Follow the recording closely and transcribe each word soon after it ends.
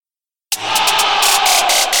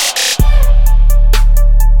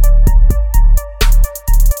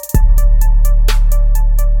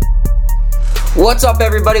What's up,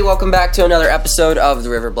 everybody? Welcome back to another episode of the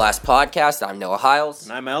River Blast Podcast. I'm Noah Hiles.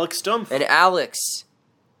 And I'm Alex Stumpf. And Alex,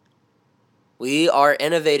 we are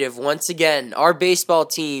innovative once again. Our baseball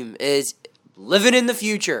team is living in the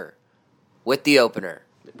future with the opener.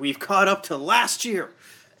 We've caught up to last year.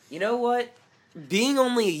 You know what? Being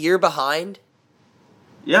only a year behind,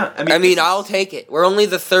 Yeah, I'll take it. We're only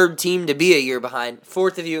the third team to be a year behind.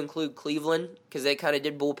 Fourth if you include Cleveland, because they kind of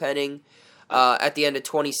did bullpenning at the end of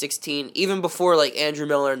 2016. Even before Andrew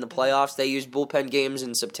Miller in the playoffs, they used bullpen games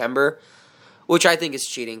in September, which I think is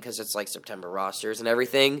cheating because it's September rosters and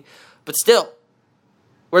everything. But still,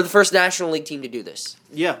 we're the first National League team to do this.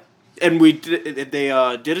 Yeah, and they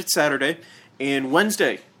did it Saturday and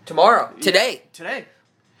Wednesday. Tomorrow. Today. Today.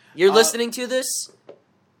 You're listening to this?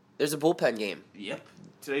 There's a bullpen game. Yep.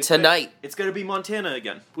 Tonight. It's going to be Montana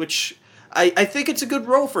again, which I think it's a good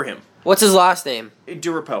role for him. What's his last name?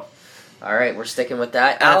 Durapo. All right, we're sticking with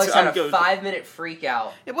that. Alex had a 5-minute freak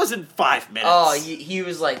out. It wasn't 5 minutes. Oh, he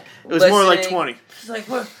was like, it was more like 20. He's like,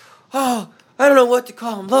 what? Oh, I don't know what to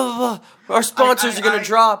call him. Blah, blah, blah. Our sponsors are going to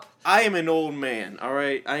drop. I am an old man, all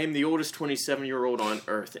right? I am the oldest 27-year-old on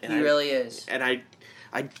Earth. And he really is. And I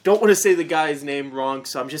don't want to say the guy's name wrong,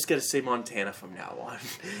 so I'm just going to say Montana from now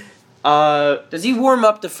on. Does he warm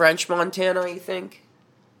up to French Montana, you think?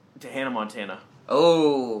 To Hannah Montana.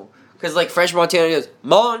 Oh, because French Montana goes,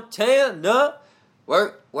 Montana,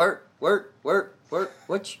 work, what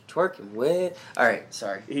you twerking with? All right,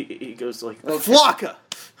 sorry. He goes Flocka!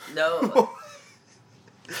 No.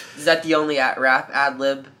 Is that the only rap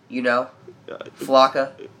ad-lib you know?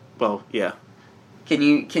 Flocka? Well, yeah. Can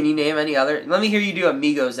you name any other? Let me hear you do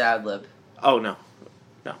Amigos ad-lib. Oh, no.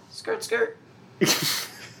 Skirt, skirt.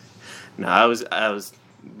 No, I was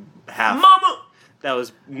half. Mama! That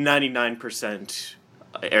was 99%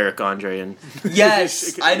 Eric Andre and.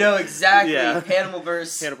 Yes, I know exactly. Yeah. Hannibal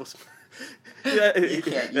verse. Hannibal. Yeah, you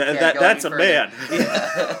can't that's a man.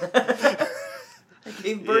 Yeah. I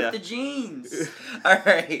gave birth to jeans. All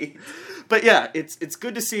right. But yeah, it's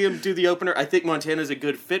good to see him do the opener. I think Montana's a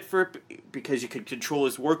good fit for it because you can control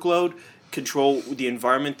his workload, control the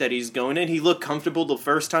environment that he's going in. He looked comfortable the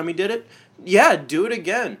first time he did it. Yeah, do it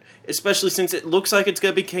again. Especially since it looks like it's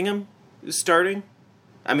going to be Kingham starting.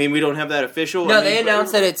 I mean, we don't have that official. No, they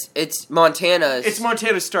announced that it's Montana's. It's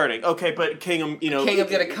Montana's starting. Okay, but Kingham,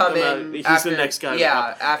 Kingham's going to come in. He's after, the next guy.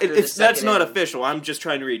 Yeah, after the second that's not inning. official. I'm just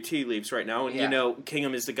trying to read tea leaves right now. And,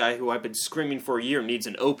 Kingham is the guy who I've been screaming for a year needs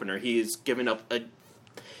an opener. He has given up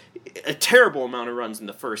a terrible amount of runs in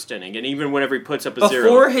the first inning. And even whenever he puts up a zero.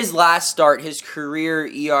 Before his last start, his career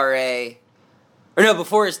ERA... Or no,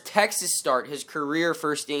 before his Texas start, his career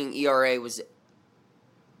first inning ERA was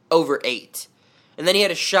over 8. And then he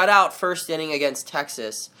had a shutout first inning against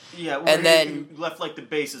Texas. Yeah, and then he left the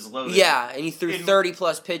bases loaded. Yeah, and he threw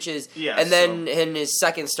 30-plus pitches. Yeah, and then in his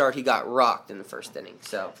second start, he got rocked in the first inning.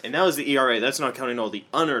 So. And that was the ERA. That's not counting all the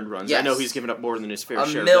unearned runs. Yes. I know he's given up more than his fair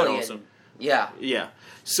share. A million. Of that also. Yeah. Yeah.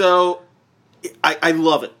 So, I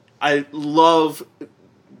love it. I love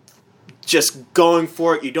just going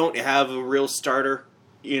for it. You don't have a real starter,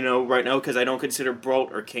 right now, because I don't consider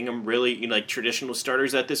Brault or Kingham really, traditional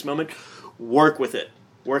starters at this moment. Work with it.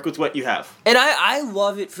 Work with what you have. And I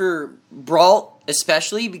love it for Brault,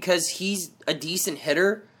 especially because he's a decent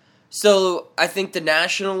hitter. So I think the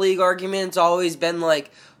National League argument's always been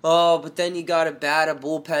but then you got to bat a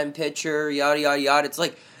bullpen pitcher, yada, yada, yada. It's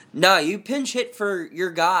nah, you pinch hit for your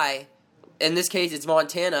guy. In this case, it's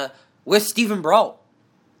Montana with Steven Brault.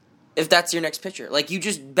 If that's your next pitcher. You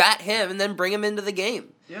just bat him and then bring him into the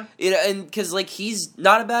game. Yeah. And because, he's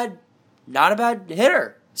not a bad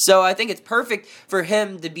hitter. So I think it's perfect for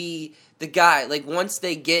him to be the guy. Once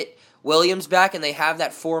they get Williams back and they have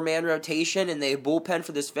that 4-man rotation and they bullpen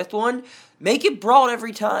for this fifth one, make it Brault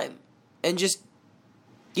every time. And just,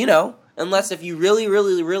 unless if you really,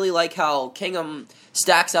 really, really like how Kingham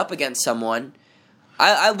stacks up against someone.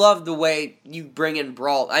 I love the way you bring in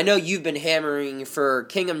Brault. I know you've been hammering for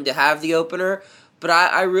Kingham to have the opener, but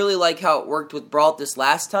I really like how it worked with Brault this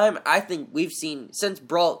last time. I think we've seen, since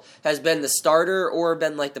Brault has been the starter or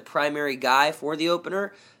been the primary guy for the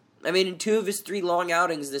opener, in 2 of his 3 long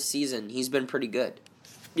outings this season, he's been pretty good.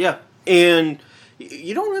 Yeah, and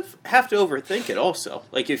you don't have to overthink it also.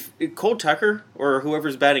 If Cole Tucker or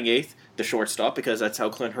whoever's batting 8th, the shortstop, because that's how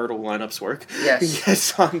Clint Hurdle lineups work.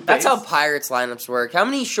 Yes. On base. That's how Pirates lineups work. How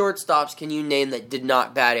many shortstops can you name that did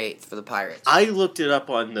not bat 8th for the Pirates? I looked it up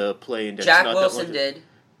on the play index. Jack Wilson did.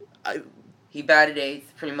 He batted 8th,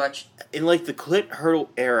 pretty much. In the Clint Hurdle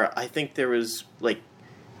era, I think there was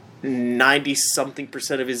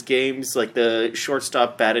 90-something% of his games. Like the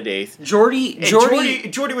shortstop batted eighth. Jordy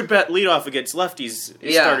Would bat leadoff against lefties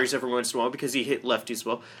starters every once in a while because he hit lefties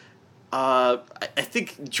well. I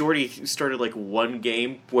think Jordy started like one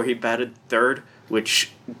game where he batted third,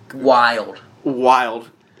 which wild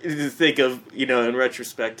to think of, in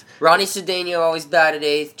retrospect. Ronnie Cedeno always batted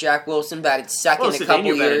eighth. Jack Wilson batted second a couple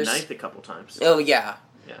years. batted ninth a couple times. Oh yeah.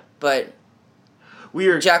 But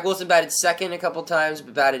Jack Wilson batted second a couple times,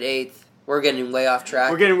 but batted eighth. We're getting way off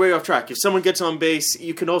track. If someone gets on base,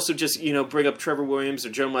 you can also just, bring up Trevor Williams or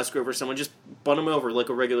Joe Musgrove or someone, just bunt him over like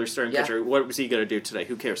a regular starting pitcher. What was he going to do today?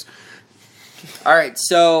 Who cares? All right,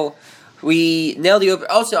 so we nailed the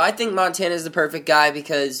opener. Also, I think Montana's the perfect guy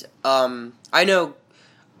because I know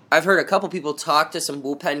I've heard a couple people talk to some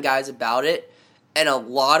bullpen guys about it, and a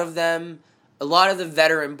lot of the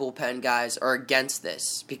veteran bullpen guys are against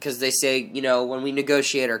this because they say, when we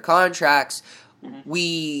negotiate our contracts,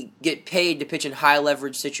 we get paid to pitch in high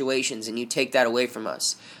leverage situations, and you take that away from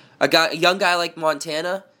us. A young guy like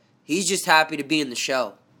Montana, he's just happy to be in the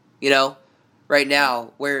show, right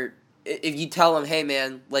now, where if you tell him, hey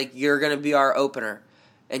man, like you're gonna be our opener,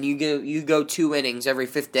 and you go 2 innings every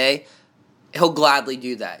 5th day, he'll gladly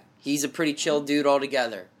do that. He's a pretty chill dude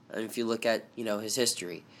altogether. And if you look at his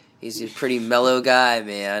history, he's a pretty mellow guy,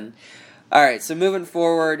 man. All right, so moving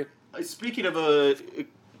forward. Speaking of a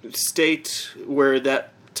state where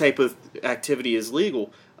that type of activity is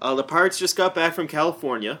legal, the Pirates just got back from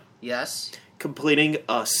California. Yes. Completing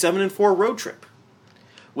a 7-4 road trip.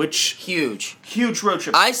 Which huge road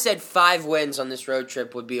trip. I said 5 wins on this road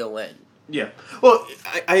trip would be a win. Yeah, well,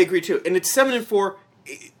 I agree too. And it's 7-4.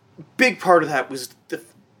 Big part of that was the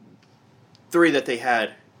 3 that they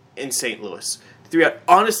had in St. Louis. 3 out.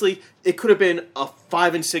 Honestly, it could have been a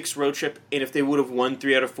 5-6 road trip, and if they would have won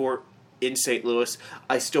 3 out of 4 in St. Louis,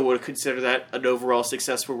 I still would have considered that an overall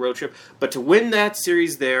successful road trip. But to win that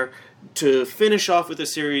series there, to finish off with a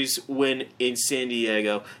series win in San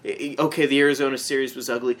Diego. Okay, the Arizona series was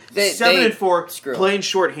ugly. 7-4, playing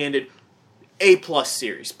shorthanded, A+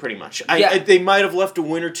 series, pretty much. They might have left a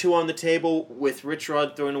win or 2 on the table with Rich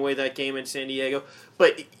Rod throwing away that game in San Diego,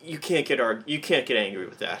 but you can't get angry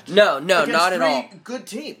with that. No, not at all. Good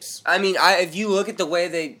teams. I mean, if you look at the way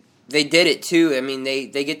they did it too. I mean, they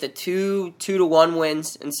get the 2-1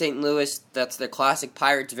 wins in St. Louis. That's their classic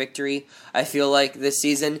Pirates victory, I feel like, this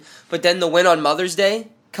season. But then the win on Mother's Day,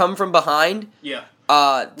 come from behind. Yeah.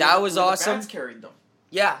 That was awesome. The bats carried them.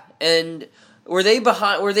 Yeah, and were they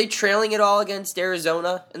behind? Were they trailing it all against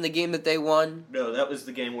Arizona in the game that they won? No, that was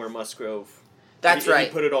the game where Musgrove. That's right.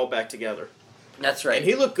 He put it all back together. That's right. And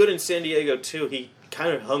he looked good in San Diego too. He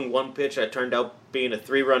kind of hung one pitch that turned out being a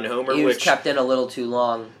 3-run homer. He was kept in a little too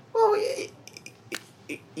long. Well,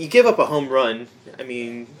 you give up a home run. I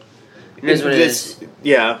mean, it is what it is.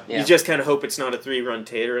 Yeah, you just kind of hope it's not a 3-run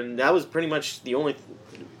tater, and that was pretty much the only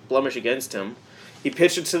blemish against him. He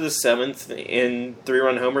pitched it to the 7th in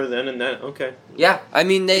 3-run homer then, and that okay. Yeah, I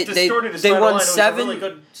mean they won 7. It was a really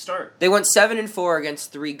good start. They won 7-4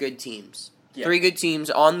 against 3 good teams. Yeah. 3 good teams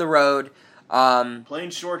on the road. Playing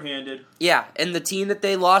shorthanded. Yeah, and the team that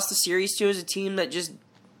they lost the series to is a team that just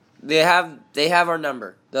they have our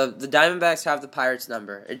number. The Diamondbacks have the Pirates'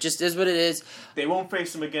 number. It just is what it is. They won't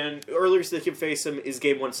face them again. Earliest they can face them is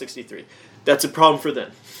game 163. That's a problem for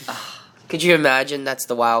them. Could you imagine that's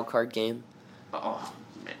the wild card game? Oh,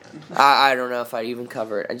 man. I don't know if I'd even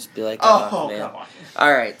cover it. I'd just be like, oh man. Come on.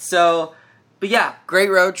 All right, so, but yeah, great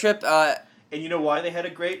road trip. And you know why they had a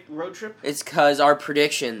great road trip? It's because our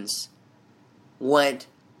predictions went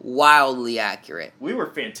wildly accurate. We were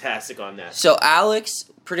fantastic on that. So Alex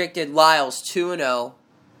predicted Lyles 2-0,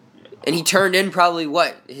 and he turned in probably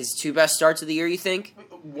his 2 best starts of the year, you think?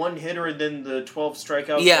 1 hitter and then the 12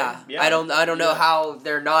 strikeouts. Yeah. I don't know how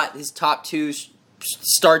they're not his top 2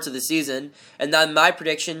 starts of the season. And then my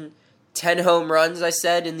prediction, 10 home runs, I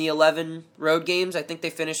said, in the 11 road games. I think they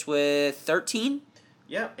finished with 13.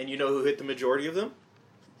 Yeah, and you know who hit the majority of them?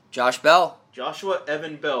 Josh Bell. Joshua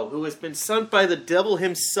Evan Bell, who has been sent by the devil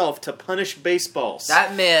himself to punish baseballs.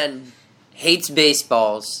 That man hates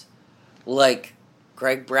baseballs like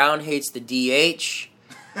Greg Brown hates the DH,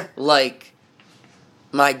 like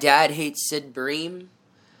my dad hates Sid Bream,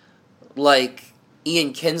 like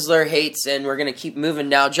Ian Kinsler hates, and we're going to keep moving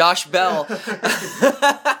now, Josh Bell.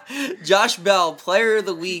 Josh Bell, player of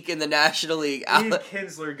the week in the National League. Ian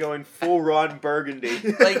Kinsler going full Ron Burgundy.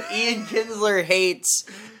 Like, Ian Kinsler hates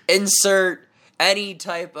insert any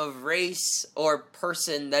type of race or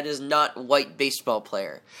person that is not white baseball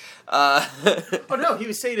player. Oh, no, he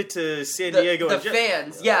was saying it to San Diego. The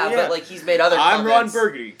fans, but like he's made other comments. I'm Ron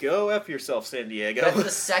Burgundy. Go F yourself, San Diego. That's the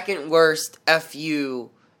second worst FU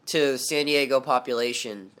to San Diego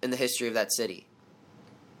population in the history of that city.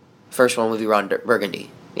 First one would be Ron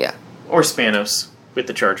Burgundy. Yeah. Or Spanos with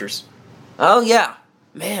the Chargers. Oh, yeah.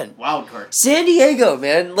 Man. Wild card. San Diego,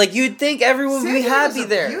 man. Like, you'd think everyone would be happy Diego's a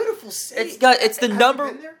there. Beautiful city. It's the Have number...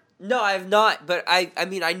 you been there? No, I have not, but I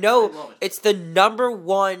mean, I know I love it. it's the number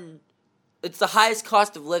one... It's the highest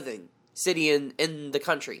cost of living city in the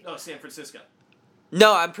country. Oh, San Francisco.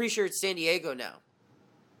 No, I'm pretty sure it's San Diego now.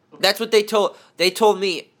 That's what they told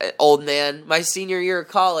me, old man. My senior year of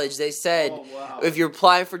college, they said, Oh, wow. if you're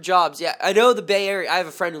applying for jobs, yeah, I know the Bay Area. I have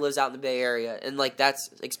a friend who lives out in the Bay Area, and like that's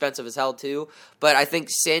expensive as hell too. But I think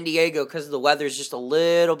San Diego, because the weather's just a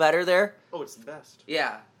little better there. Oh, it's the best.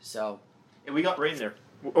 Yeah. So. And we got rain there.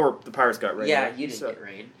 Or the Pirates got rain Yeah, there. you didn't get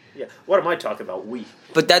rain. Yeah. What am I talking about? We.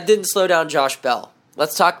 But that didn't slow down Josh Bell.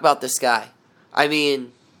 Let's talk about this guy. I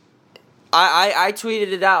mean, I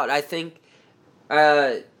tweeted it out. I think.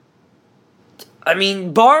 I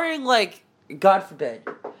mean, barring, like, God forbid,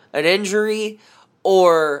 an injury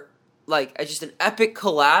or, like, just an epic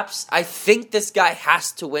collapse, I think this guy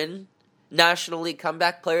has to win National League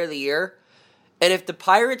Comeback Player of the Year. And if the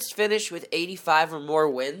Pirates finish with 85 or more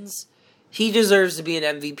wins, he deserves to be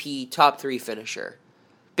an MVP top 3 finisher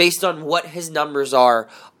based on what his numbers are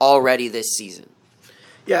already this season.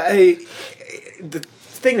 Yeah, the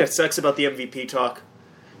thing that sucks about the MVP talk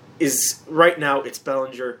is right now it's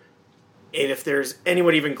Bellinger. And if there's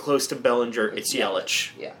anyone even close to Bellinger, it's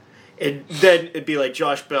Yelich. Yeah. And then it'd be like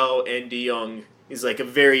Josh Bell and DeYoung is like a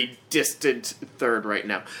very distant third right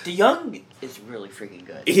now. DeYoung is really freaking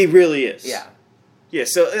good. He really is. Yeah. Yeah,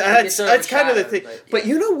 so that's kind of the thing. But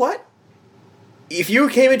you know what? If you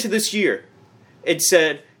came into this year and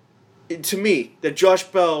said to me that Josh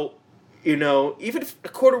Bell, even if a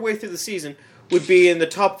quarter way through the season, would be in the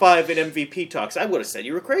top 5 in MVP talks, I would have said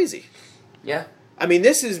you were crazy. Yeah. I mean,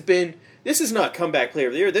 this is not comeback player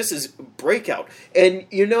of the year. This is breakout. And,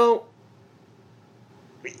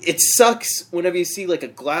 it sucks whenever you see, like, a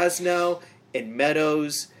Glasnow and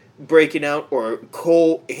Meadows breaking out or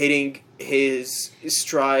Cole hitting his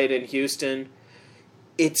stride in Houston.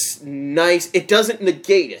 It's nice. It doesn't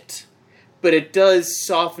negate it, but it does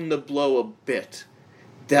soften the blow a bit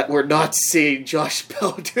that we're not seeing Josh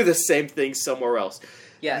Bell do the same thing somewhere else.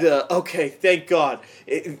 Yeah. Okay, thank God.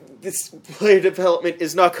 This player development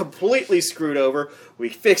is not completely screwed over. We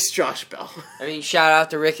fixed Josh Bell. I mean, shout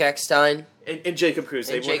out to Rick Eckstein. And Jacob Cruz.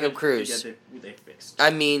 And Jacob Cruz. Yeah, they fixed. I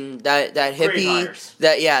mean, that Great hippie, hires.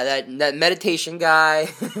 that meditation guy.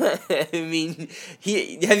 I mean,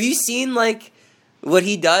 have you seen, like, what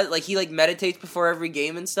he does? Like, he, like, meditates before every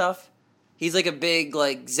game and stuff. He's, like, a big,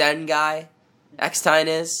 like, Zen guy. Eckstein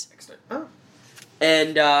is. Oh.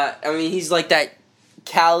 And, I mean, he's, like, that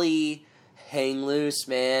Cali hang loose,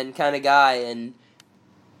 man, kind of guy. And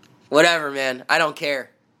whatever, man. I don't care.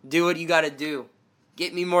 Do what you gotta do.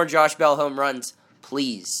 Get me more Josh Bell home runs,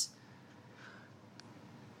 please.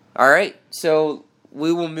 All right, so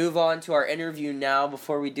we will move on to our interview now.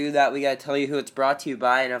 Before we do that, we got to tell you who it's brought to you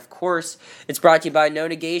by. And, of course, it's brought to you by No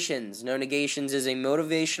Negations. No Negations is a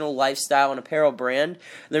motivational lifestyle and apparel brand.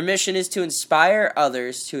 Their mission is to inspire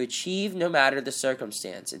others to achieve no matter the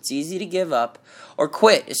circumstance. It's easy to give up or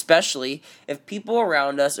quit, especially if people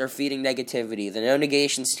around us are feeding negativity. The No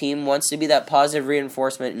Negations team wants to be that positive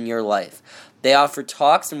reinforcement in your life. They offer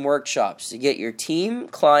talks and workshops to get your team,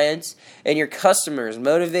 clients, and your customers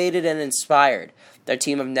motivated and inspired. Their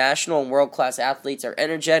team of national and world-class athletes are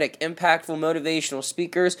energetic, impactful, motivational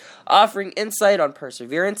speakers offering insight on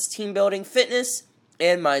perseverance, team building, fitness,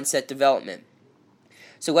 and mindset development.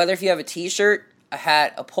 So whether if you have a t-shirt, a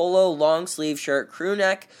hat, a polo, long sleeve shirt, crew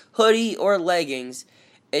neck, hoodie, or leggings,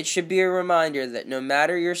 it should be a reminder that no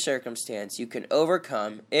matter your circumstance, you can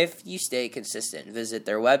overcome if you stay consistent. Visit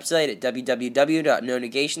their website at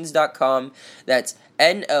www.nonegations.com. That's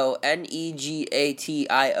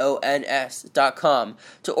NONEGATIONS.com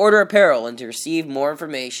to order apparel and to receive more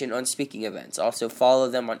information on speaking events. Also follow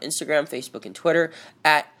them on Instagram, Facebook, and Twitter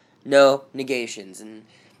at No Negations. And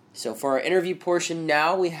so for our interview portion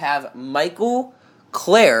now, we have Michael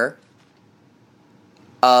Clare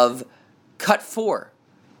of Cut 4.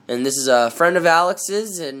 And this is a friend of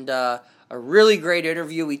Alex's and a really great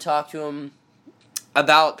interview. We talked to him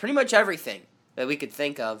about pretty much everything that we could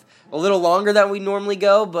think of. A little longer than we normally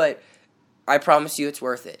go, but I promise you it's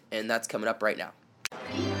worth it. And that's coming up right now.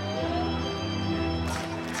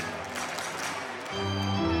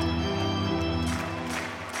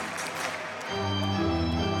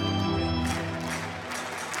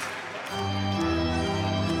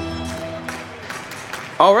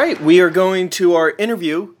 All right, we are going to our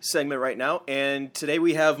interview segment right now, and today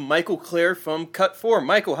we have Michael Clare from Cut 4.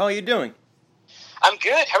 Michael, how are you doing? I'm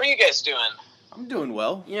good. How are you guys doing? I'm doing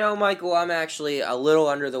well. You know, Michael, I'm actually a little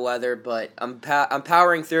under the weather, but I'm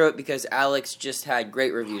powering through it because Alex just had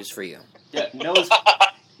great reviews for you. Yeah, Noah's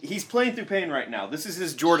he's playing through pain right now. This is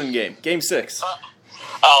his Jordan game, Game 6.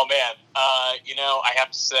 Oh man, I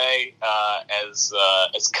have to say, as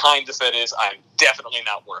kind as that is, I'm definitely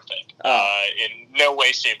not worth it. In no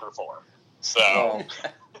way, shape, or form. So, Oh.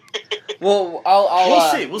 Well, I'll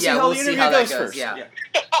We'll see. We'll see how we'll the see interview how that goes first. Yeah.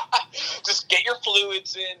 just get your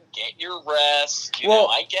fluids in, get your rest. Well,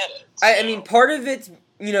 I get it. I mean, part of it's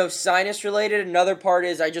sinus related. Another part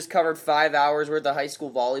is I just covered 5 hours worth of high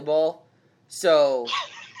school volleyball, so.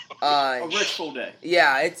 A rich full day.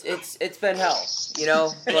 Yeah, it's been hell,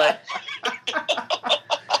 but.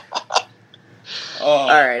 All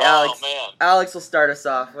right, Alex. Oh, man. Alex will start us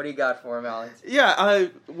off. What do you got for him, Alex? Yeah,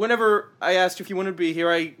 whenever I asked if you wanted to be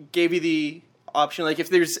here, I gave you the option, like if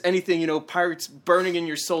there's anything, pirates burning in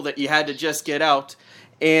your soul that you had to just get out,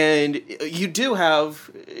 and you do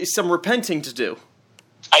have some repenting to do.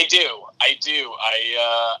 I do.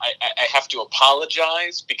 I have to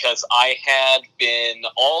apologize because I had been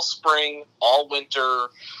all spring, all winter,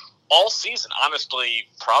 all season, honestly,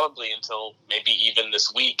 probably until maybe even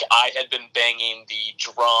this week, I had been banging the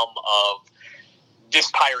drum of this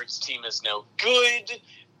Pirates team is no good.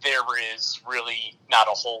 There is really not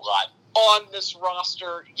a whole lot on this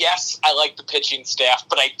roster. Yes, I like the pitching staff,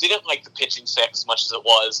 but I didn't like the pitching staff as much as it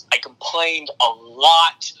was. I complained a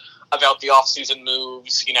lot about the offseason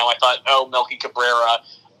moves. I thought, Melky Cabrera,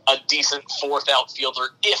 a decent fourth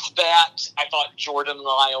outfielder, if that. I thought Jordan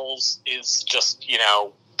Lyles is just,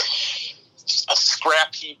 a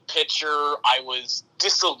scrap heap pitcher. I was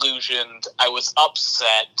disillusioned. I was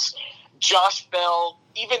upset. Josh Bell,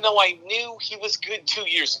 even though I knew he was good 2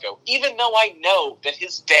 years ago, even though I know that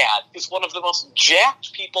his dad is one of the most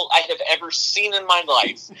jacked people I have ever seen in my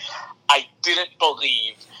life, I didn't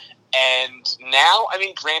believe. And now,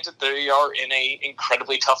 granted, they are in an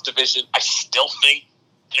incredibly tough division. I still think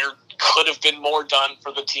there could have been more done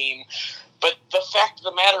for the team. But the fact of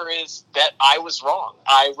the matter is that I was wrong.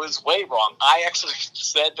 I was way wrong. I actually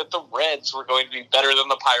said that the Reds were going to be better than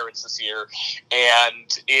the Pirates this year.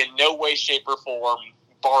 And in no way, shape, or form,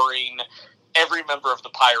 barring every member of the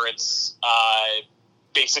Pirates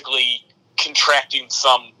basically contracting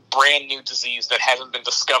some brand new disease that hasn't been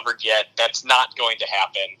discovered yet, that's not going to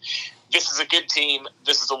happen. This is a good team.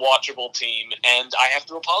 This is a watchable team. And I have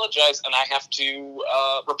to apologize, and I have to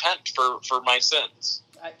repent for my sins.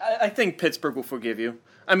 I think Pittsburgh will forgive you.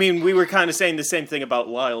 We were kind of saying the same thing about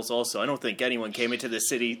Lyles also. I don't think anyone came into the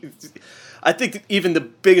city. I think even the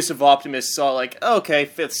biggest of optimists saw, okay,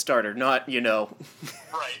 fifth starter, not, Right.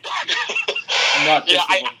 not this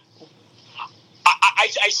one.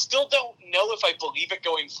 I still don't know if I believe it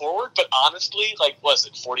going forward, but honestly, was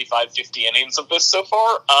it 45, 50 innings of this so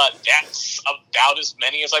far? That's about as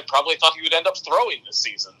many as I probably thought he would end up throwing this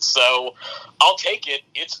season. So I'll take it.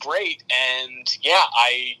 It's great. And yeah,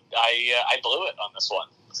 I blew it on this one.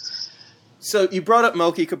 So you brought up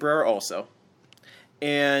Melky Cabrera also.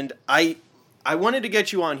 And I wanted to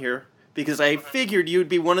get you on here because I figured you'd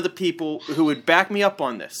be one of the people who would back me up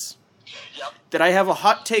on this. Yep. That I have a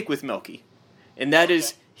hot take with Melky. And that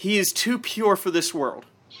is, he is too pure for this world.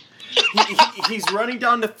 He's running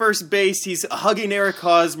down to first base. He's hugging Eric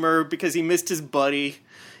Hosmer because he missed his buddy.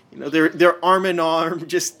 They're arm in arm,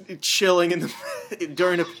 just chilling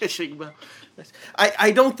during a pitching. I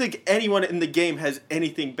don't think anyone in the game has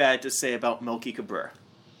anything bad to say about Melky Cabrera.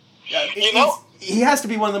 He has to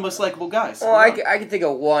be one of the most likable guys. Well, I can think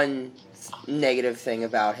of one negative thing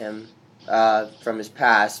about him from his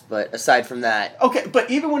past, but aside from that... Okay, but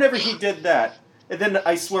even whenever he did that, and then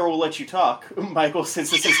I swear we'll let you talk, Michael,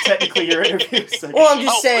 since this is technically your interview. So. Well, I'm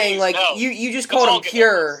just saying, please, no. you just called him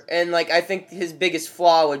pure, and I think his biggest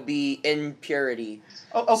flaw would be impurity.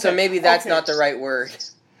 Oh, okay. So maybe that's not the right word.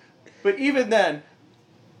 But even then,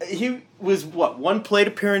 he was, one plate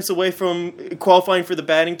appearance away from qualifying for the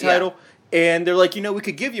batting title, and they're like, we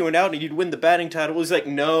could give you an out and you'd win the batting title. He's like,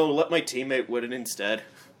 no, let my teammate win it instead.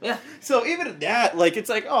 Yeah. So even at that, it's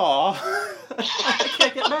aw, I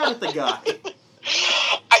can't get mad at the guy.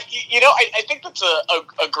 I think that's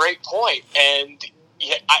a great point, and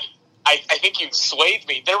I think you've swayed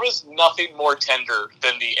me. There was nothing more tender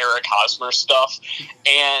than the Eric Hosmer stuff,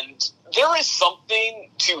 and there is something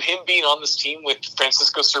to him being on this team with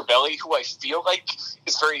Francisco Cervelli, who I feel like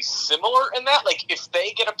is very similar in that. If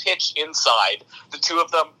they get a pitch inside, the two of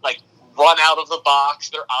them, run out of the box,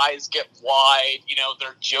 their eyes get wide,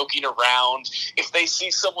 they're joking around. If they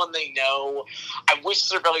see someone they know, I wish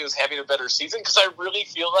Cervelli was having a better season because I really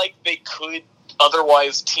feel like they could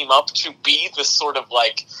otherwise team up to be this sort of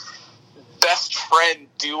best friend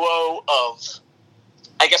duo of,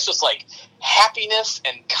 I guess, just like happiness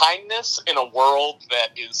and kindness in a world that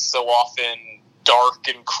is so often dark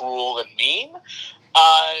and cruel and mean.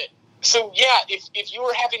 So yeah, if you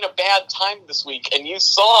were having a bad time this week and you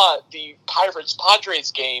saw the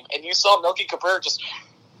Pirates-Padres game and you saw Melky Cabrera just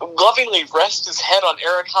lovingly rest his head on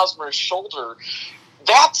Eric Hosmer's shoulder,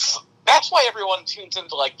 that's why everyone tunes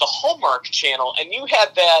into like the Hallmark Channel, and you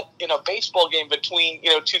had that in a baseball game between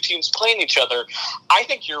two teams playing each other. I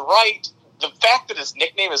think you're right. The fact that his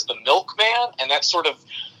nickname is the Milkman, and that sort of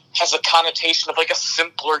has a connotation of like a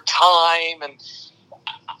simpler time, and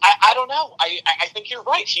I don't know. I think you're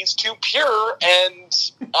right. He's too pure,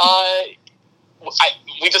 and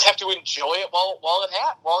we just have to enjoy it while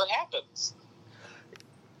it happens.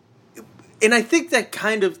 And I think that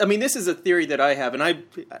kind of, I mean, this is a theory that I have, and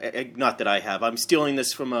I'm stealing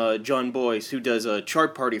this from John Boyce, who does a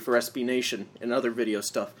chart party for SB Nation and other video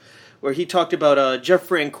stuff, where he talked about Jeff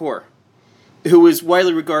Francoeur, who is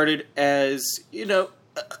widely regarded as, a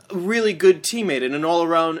really good teammate and an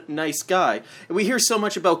all-around nice guy. And we hear so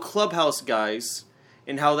much about clubhouse guys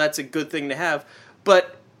and how that's a good thing to have,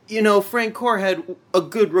 but Francoeur had a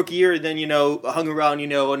good rookie year, then, hung around,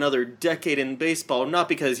 another decade in baseball, not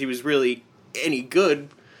because he was really any good.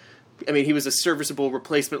 I mean, he was a serviceable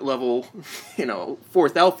replacement level,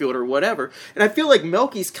 fourth outfielder or whatever. And I feel like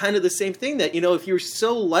Melky's kind of the same thing, that, if you're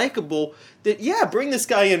so likable, that, bring this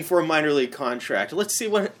guy in for a minor league contract. Let's see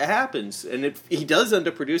what happens. And if he does end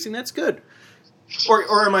up producing, that's good.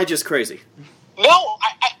 Or am I just crazy? No,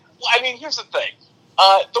 I mean, here's the thing.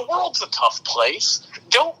 The world's a tough place.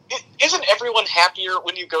 Isn't everyone happier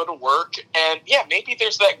when you go to work? And yeah, maybe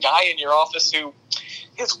there's that guy in your office who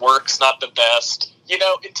his work's not the best.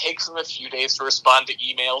 It takes him a few days to respond to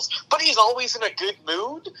emails, but he's always in a good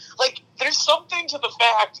mood. Like, there's something to the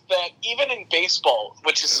fact that even in baseball,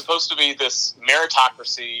 which is supposed to be this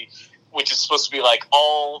meritocracy, which is supposed to be like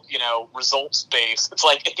all, results based, it's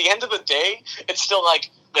like at the end of the day, it's still like,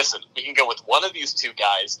 listen, we can go with one of these two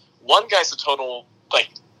guys. One guy's a total,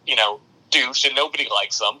 douche and nobody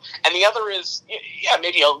likes him. And the other is,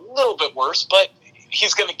 maybe a little bit worse, but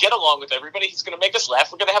he's going to get along with everybody. He's going to make us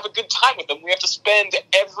laugh. We're going to have a good time with him. We have to spend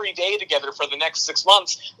every day together for the next 6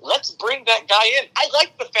 months. Let's bring that guy in. I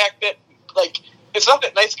like the fact that, it's not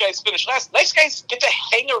that nice guys finish last. Nice guys get to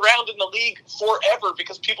hang around in the league forever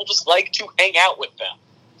because people just like to hang out with them.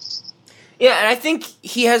 Yeah, and I think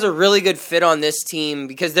he has a really good fit on this team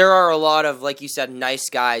because there are a lot of, like you said, nice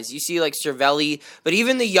guys. You see, like, Cervelli, but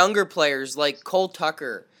even the younger players, like Cole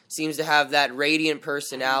Tucker, seems to have that radiant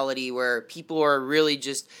personality where people are really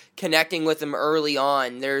just connecting with him early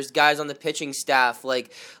on. There's guys on the pitching staff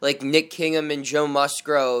like Nick Kingham and Joe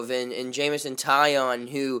Musgrove and Jameson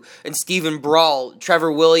Taillon and Stephen Brawl,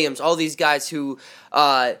 Trevor Williams, all these guys who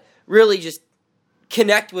really just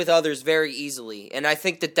connect with others very easily. And I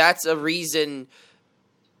think that that's a reason,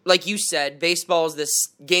 like you said, baseball is this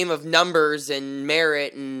game of numbers and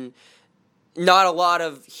merit, and not a lot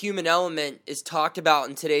of human element is talked about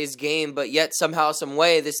in today's game, but yet somehow, some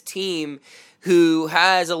way, this team who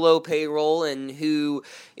has a low payroll and who,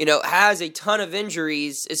 has a ton of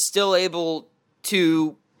injuries is still able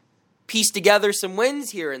to piece together some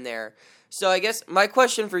wins here and there. So I guess my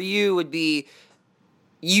question for you would be,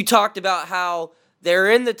 you talked about how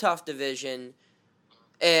they're in the tough division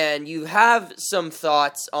and you have some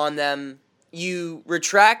thoughts on them. You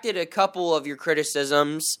retracted a couple of your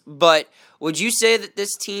criticisms, but would you say that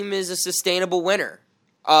this team is a sustainable winner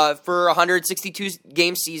for a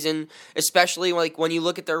 162-game season, especially like when you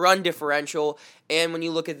look at their run differential and when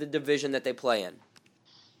you look at the division that they play in?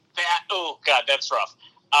 That's rough.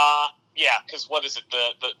 Yeah, because what is it?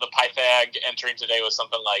 The Pythag entering today was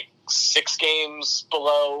something like 6 games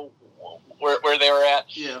below where they were at.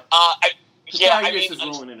 Yeah. I mean, is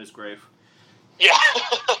rolling in his grave. Yeah.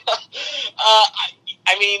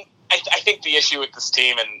 I think the issue with this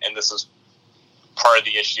team, and this is part of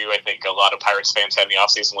the issue I think a lot of Pirates fans had in the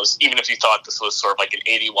offseason, was even if you thought this was sort of like an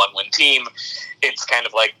 81-win team, it's kind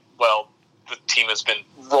of like, well, the team has been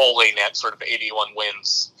rolling at sort of 81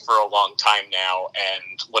 wins for a long time now,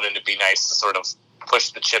 and wouldn't it be nice to sort of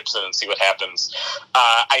push the chips in and see what happens?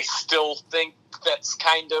 I still think that's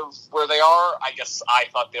kind of where they are. I guess I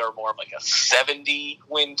thought they were more of like a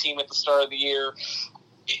 70-win team at the start of the year.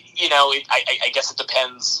 I guess it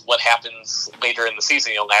depends what happens later in the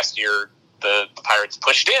season. Last year the Pirates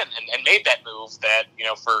pushed in and made that move that,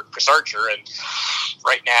 for Chris Archer, and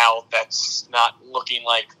right now that's not looking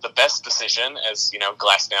like the best decision, as,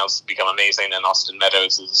 Glasnow's become amazing and Austin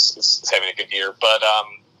Meadows is having a good year. But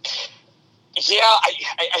Yeah,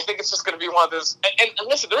 I think it's just going to be one of those. And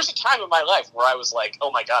listen, there was a time in my life where I was like,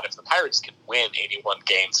 oh my God, if the Pirates can win 81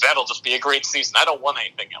 games, that'll just be a great season. I don't want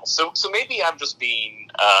anything else. So maybe I'm just being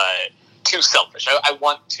too selfish. I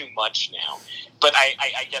want too much now. But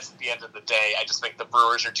I guess at the end of the day, I just think the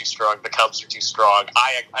Brewers are too strong. The Cubs are too strong.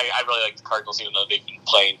 I really like the Cardinals, even though they've been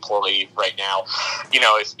playing poorly right now. You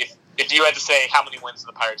know, if you had to say how many wins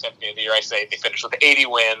the Pirates have at the end of the year, I say they finish with 80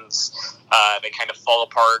 wins. They kind of fall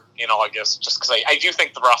apart in August just because I do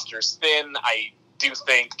think the roster's thin. I do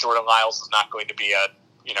think Jordan Lyles is not going to be a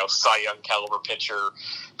Cy Young caliber pitcher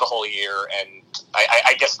the whole year, and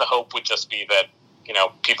I guess the hope would just be that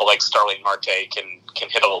people like Starling Marte can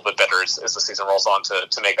hit a little bit better as the season rolls on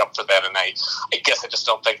to make up for that. And I guess I just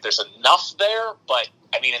don't think there's enough there. But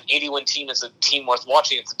I mean, an 81 team is a team worth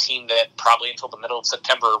watching. It's a team that probably until the middle of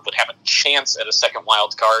September would have a chance at a second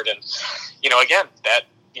wild card. And again, that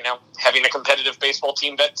having a competitive baseball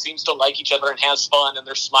team that seems to like each other and has fun and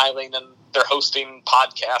they're smiling and they're hosting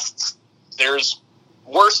podcasts, there's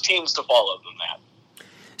worse teams to follow than that.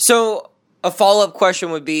 So a follow-up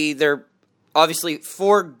question would be, there obviously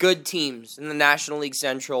 4 good teams in the National League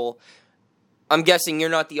Central. I'm guessing you're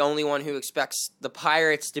not the only one who expects the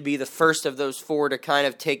Pirates to be the first of those 4 to kind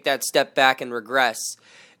of take that step back and regress.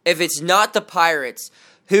 If it's not the Pirates,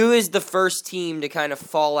 who is the first team to kind of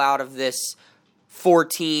fall out of this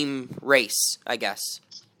 4-team race, I guess?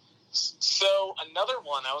 So another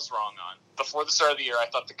one I was wrong on. Before the start of the year, I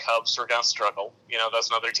thought the Cubs were going to struggle. That's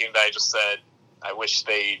another team that I just said, I wish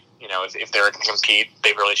they, if they were going to compete,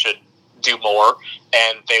 they really should do more,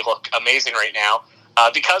 and they look amazing right now.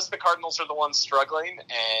 Because the Cardinals are the ones struggling,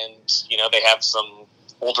 and they have some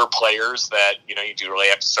older players that you do really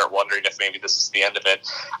have to start wondering if maybe this is the end of it.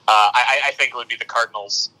 I think it would be the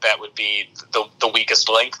Cardinals that would be the weakest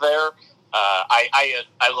link there.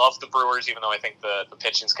 I love the Brewers, even though I think the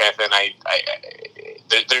pitching's kind of thin.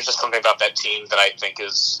 There's just something about that team that I think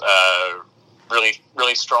is really,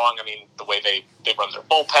 really strong. I mean, the way they run their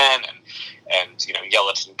bullpen and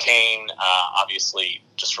Yelich and Kane obviously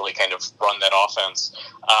just really kind of run that offense.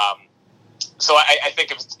 So I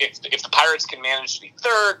think if the Pirates can manage to be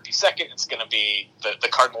third, be second, it's going to be the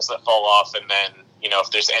Cardinals that fall off, and then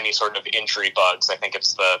if there's any sort of injury bugs, I think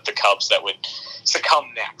it's the Cubs that would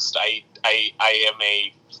succumb next. I am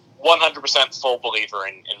a 100% full believer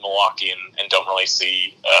in Milwaukee and don't really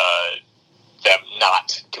see them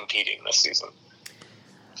not competing this season.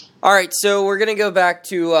 All right, so we're going to go back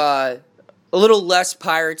to a little less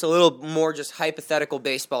Pirates, a little more just hypothetical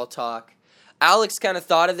baseball talk. Alex kind of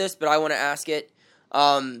thought of this, but I want to ask it.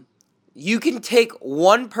 You can take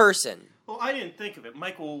one person. Well, I didn't think of it.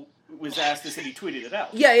 Michael was asked this and he tweeted it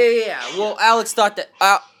out. Yeah. Well, Alex thought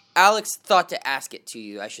to ask it to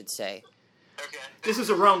you, I should say. Okay. This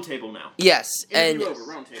is a round table now. Yes, and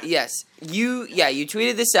round table. Yes, you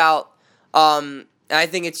tweeted this out. I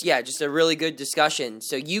think it's just a really good discussion.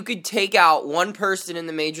 So you could take out one person in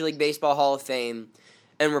the Major League Baseball Hall of Fame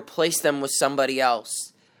and replace them with somebody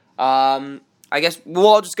else. I guess we'll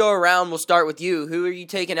all just go around. We'll start with you. Who are you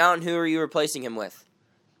taking out and who are you replacing him with?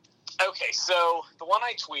 Okay, so the one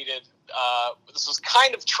I tweeted, this was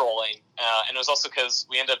kind of trolling, and it was also because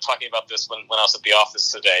we ended up talking about this when I was at the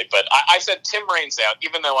office today, but I said Tim Raines out,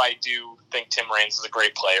 even though I do think Tim Raines is a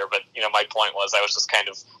great player, but, my point was I was just kind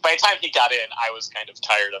of, by the time he got in, I was kind of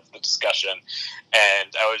tired of the discussion,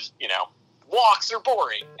 and I was, walks are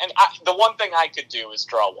boring, and the one thing I could do is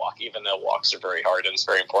draw a walk, even though walks are very hard and it's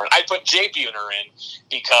very important. I put Jay Buhner in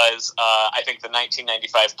because I think the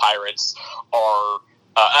 1995 Pirates are...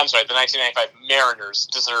 the 1995 Mariners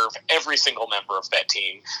deserve every single member of that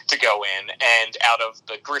team to go in. And out of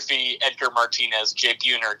the Griffey, Edgar Martinez, Jay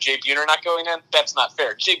Buhner not going in, that's not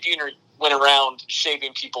fair. Jay Buhner went around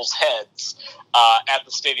shaving people's heads at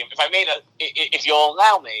the stadium. If you'll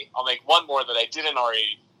allow me, I'll make one more that I didn't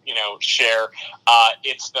already, share.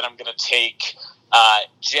 It's that I'm going to take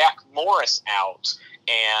Jack Morris out.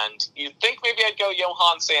 And you'd think maybe I'd go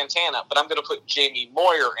Johan Santana, but I'm going to put Jamie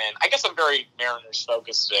Moyer in. I guess I'm very Mariners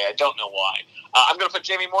focused today. I don't know why. I'm going to put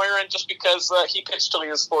Jamie Moyer in just because he pitched till he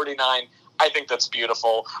was 49. I think that's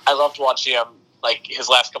beautiful. I loved watching him, like his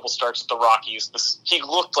last couple starts at the Rockies. He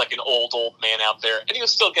looked like an old man out there, and he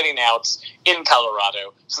was still getting outs in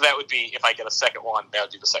Colorado. So that would be, if I get a second one, that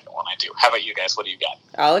would be the second one I do. How about you guys? What do you got?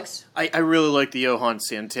 Alex? I really like the Johan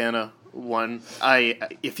Santana one.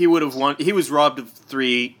 If he would have won, he was robbed of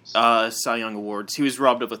 3 Cy Young awards. He was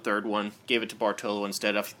robbed of a third one. Gave it to Bartolo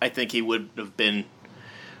instead. I think he would have been,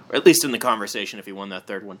 or at least in the conversation, if he won that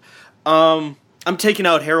third one. I'm taking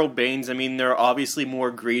out Harold Baines. I mean, there are obviously more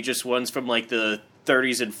egregious ones from like the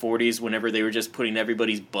 30s and 40s, whenever they were just putting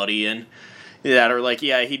everybody's buddy in. that are like,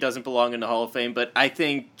 yeah, he doesn't belong in the Hall of Fame. But I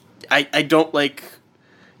think I don't like.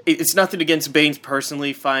 It's nothing against Baines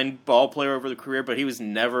personally, fine ball player over the career, but he was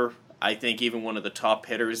never, I think, even one of the top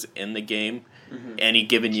hitters in the game any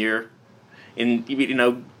given year. And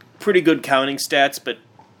pretty good counting stats, but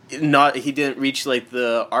he didn't reach like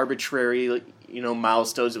the arbitrary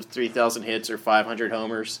milestones of 3,000 hits or 500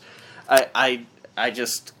 homers. I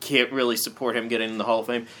just can't really support him getting in the Hall of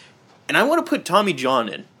Fame. And I want to put Tommy John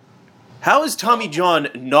in. How is Tommy John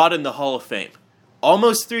not in the Hall of Fame?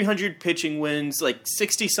 Almost 300 pitching wins, like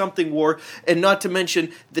 60-something WAR, and not to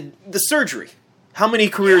mention the surgery. How many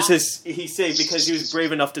careers has he saved because he was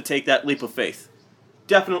brave enough to take that leap of faith?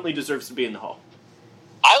 Definitely deserves to be in the Hall.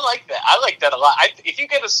 I like that. I like that a lot. If you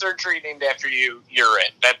get a surgery named after you, you're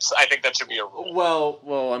in. I think that should be a rule.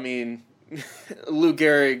 Well, I mean, Lou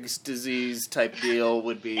Gehrig's disease type deal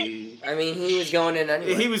would be. I mean, he was going in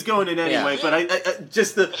anyway. He was going in anyway, but I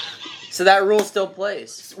just the. So that rule still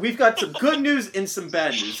plays. We've got some good news and some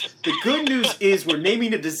bad news. The good news is we're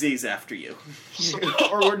naming a disease after you,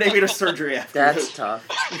 or we're naming a surgery after you. That's tough.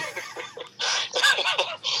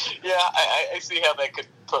 Yeah, I see how that could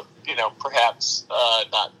perhaps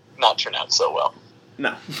not turn out so well.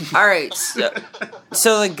 No. All right, so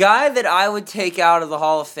the guy that I would take out of the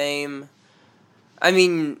Hall of Fame, I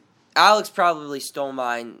mean, Alex probably stole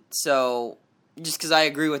mine, so just because I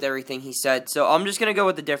agree with everything he said. So I'm just going to go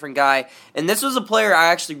with a different guy. And this was a player I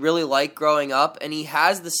actually really liked growing up, and he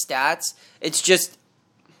has the stats. It's just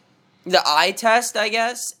the eye test, I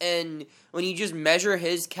guess, and when you just measure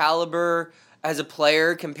his caliber as a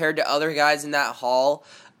player compared to other guys in that hall,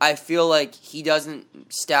 I feel like he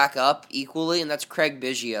doesn't stack up equally, and that's Craig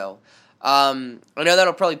Biggio. I know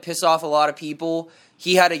that'll probably piss off a lot of people.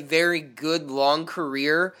 He had a very good, long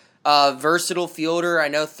career, versatile fielder. I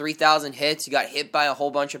know 3,000 hits. He got hit by a whole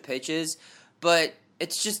bunch of pitches. But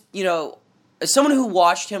it's just, as someone who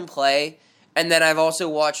watched him play, and then I've also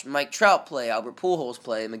watched Mike Trout play, Albert Pujols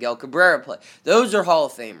play, Miguel Cabrera play. Those are Hall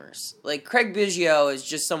of Famers. Like, Craig Biggio is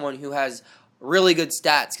just someone who has really good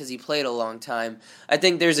stats because he played a long time. I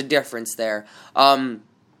think there's a difference there.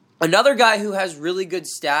 Another guy who has really good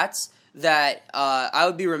stats that I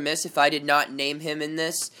would be remiss if I did not name him in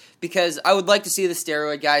this, because I would like to see the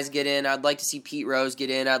steroid guys get in. I'd like to see Pete Rose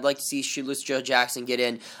get in. I'd like to see Shoeless Joe Jackson get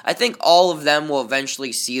in. I think all of them will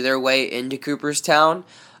eventually see their way into Cooperstown.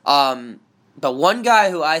 But one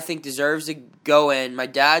guy who I think deserves to go in, my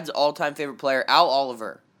dad's all-time favorite player, Al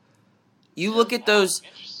Oliver. You look at those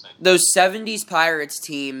 70s Pirates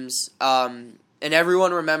teams, and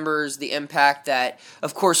everyone remembers the impact that,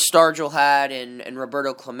 of course, Stargell had and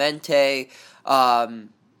Roberto Clemente.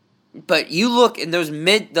 But you look in those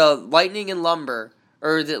the Lightning and Lumber,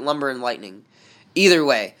 or is it Lumber and Lightning? Either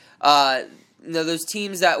way, those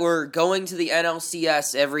teams that were going to the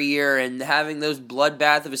NLCS every year and having those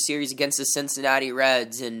bloodbath of a series against the Cincinnati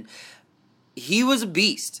Reds, and he was a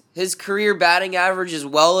beast. His career batting average is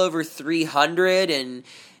well over 300, and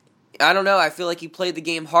I don't know, I feel like he played the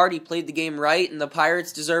game hard, he played the game right, and the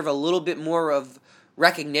Pirates deserve a little bit more of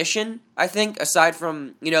recognition, I think, aside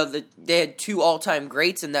from, they had 2 all-time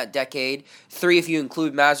greats in that decade, 3 if you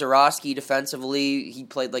include Mazeroski defensively. He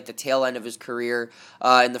played like the tail end of his career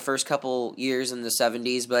in the first couple years in the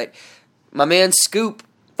 70s, but my man Scoop,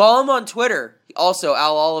 follow him on Twitter, also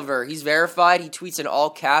Al Oliver. He's verified, he tweets in all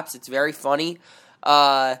caps, it's very funny.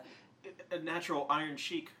 A natural Iron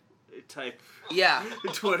Sheik type. Yeah.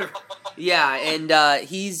 Twitter. Yeah, and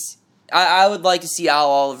I would like to see Al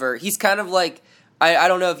Oliver. He's kind of like, I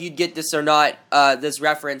don't know if you'd get this or not, this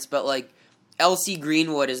reference, but like L.C.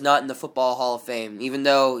 Greenwood is not in the Football Hall of Fame, even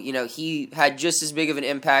though, he had just as big of an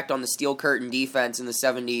impact on the Steel Curtain defense in the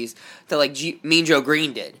 70s that like Mean Joe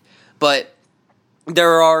Green did. But there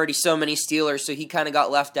were already so many Steelers, so he kind of got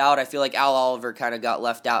left out. I feel like Al Oliver kind of got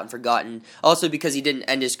left out and forgotten. Also because he didn't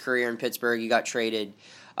end his career in Pittsburgh, he got traded.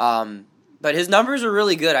 But his numbers are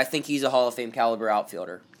really good. I think he's a Hall of Fame caliber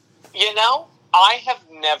outfielder. I have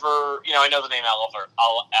never, I know the name Al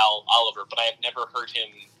Oliver, but I have never heard him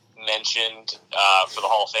mentioned for the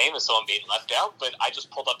Hall of Fame as someone being left out. But I just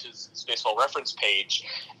pulled up his Baseball Reference page,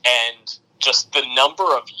 and just the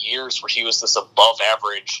number of years where he was this above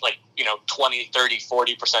average, 20, 30,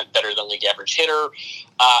 40% better than league average hitter.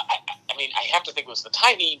 I have to think it was the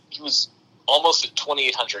time he was almost at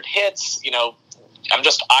 2,800 hits, I'm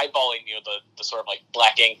just eyeballing, the sort of like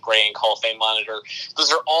black ink, gray ink Hall of Fame monitor.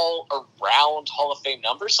 Those are all around Hall of Fame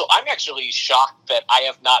numbers. So I'm actually shocked that I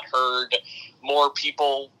have not heard more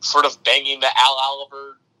people sort of banging that Al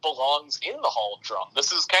Oliver belongs in the Hall drum.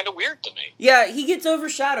 This is kind of weird to me. Yeah, he gets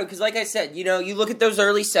overshadowed because, like I said, you look at those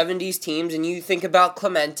early 70s teams and you think about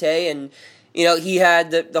Clemente and, he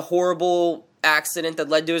had the horrible accident that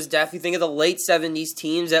led to his death. You think of the late 70s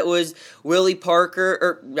teams, that was Willie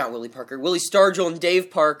Stargell and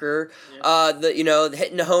Dave Parker, the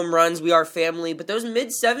hitting the home runs, We Are Family. But those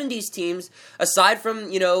mid-70s teams, aside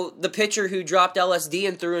from, the pitcher who dropped LSD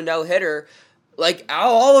and threw a no-hitter, like,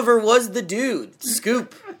 Al Oliver was the dude,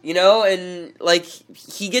 Scoop, and, like,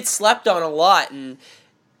 he gets slept on a lot, and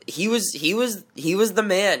he was the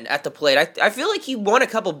man at the plate. I feel like he won a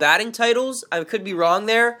couple batting titles. I could be wrong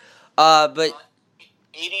there. But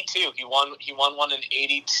 82, he won one in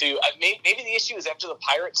 82. Maybe the issue is after the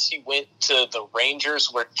Pirates, he went to the Rangers,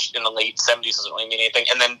 which in the late 70s doesn't really mean anything,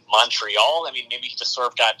 and then Montreal. I mean, maybe he just sort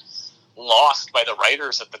of got lost by the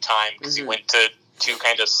writers at the time because he went to two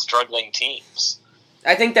kind of struggling teams.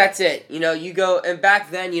 I think that's it. You go, and back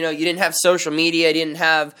then, you didn't have social media, you didn't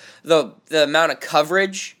have the amount of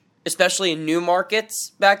coverage, especially in new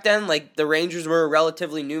markets back then. Like, the Rangers were a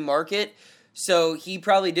relatively new market. So he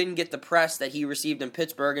probably didn't get the press that he received in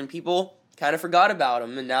Pittsburgh, and people kind of forgot about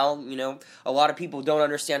him. And now, a lot of people don't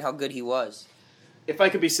understand how good he was. If I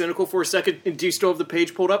could be cynical for a second, do you still have the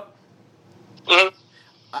page pulled up? Mm-hmm.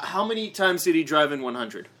 How many times did he drive in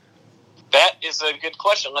 100? That is a good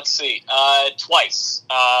question. Let's see. Twice.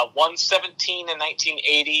 117 in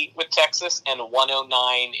 1980 with Texas and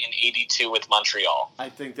 109 in 82 with Montreal. I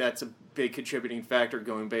think that's a big contributing factor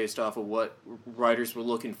going based off of what writers were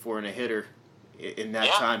looking for in a hitter in that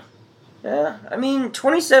time. Yeah, I mean,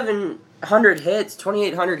 2,700 hits,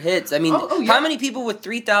 2,800 hits. I mean, how many people with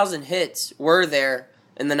 3,000 hits were there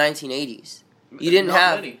in the 1980s? You didn't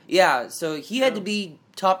have many. Yeah, so he had to be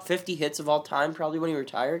top 50 hits of all time probably when he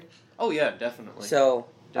retired. Oh, yeah, definitely. So,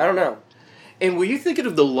 I don't know. And were you thinking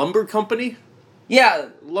of the Lumber Company? Yeah.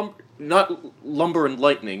 Not Lumber and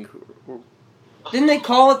Lightning. Didn't they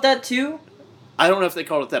call it that too? I don't know if they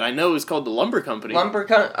called it that. I know it was called the Lumber Company.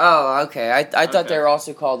 Oh, okay. I thought they were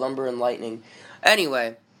also called Lumber and Lightning.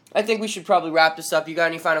 Anyway, I think we should probably wrap this up. You got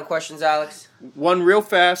any final questions, Alex? One real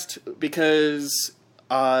fast, because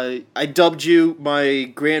I dubbed you my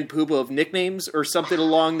Grand Poobah of nicknames or something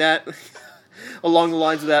along the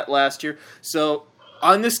lines of that last year. So,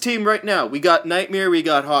 on this team right now, we got Nightmare, we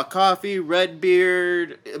got Hot Coffee,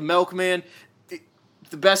 Redbeard, Milkman.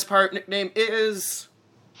 The best pirate nickname is...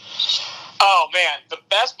 Oh, man. The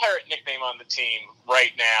best pirate nickname on the team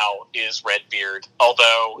right now is Redbeard.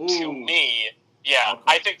 Although, to me,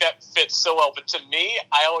 I think that fits so well. But to me,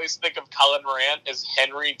 I always think of Colin Moran as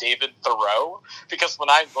Henry David Thoreau. Because when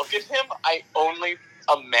I look at him, I only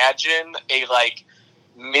imagine a,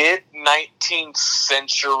 mid-19th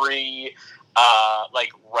century...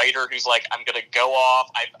 writer who's like, I'm gonna go off.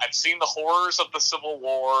 I've seen the horrors of the Civil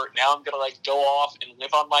War. Now I'm gonna go off and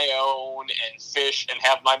live on my own and fish and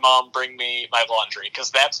have my mom bring me my laundry, because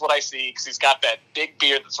that's what I see. Because he's got that big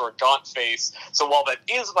beard, that sort of gaunt face. So while that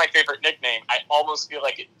is my favorite nickname, I almost feel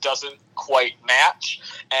like it doesn't quite match.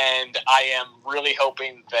 And I am really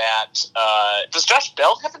hoping that does Josh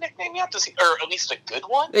Bell have a nickname yet? Does he, or at least a good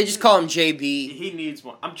one? They just call him JB. He needs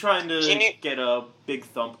one. I'm trying to get a Big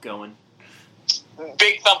Thump going.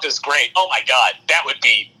 Big Thump is great. Oh my God,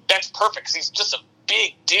 that's perfect because he's just a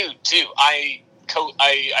big dude too. I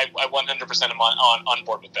 100% am on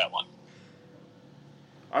board with that one.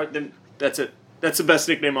 All right, then that's it. That's the best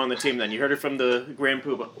nickname on the team. Then you heard it from the Grand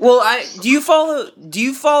Poobah. Well, do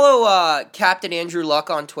you follow Captain Andrew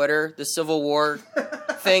Luck on Twitter, the Civil War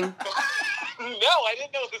thing? No, I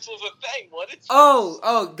didn't know this was a thing. What is?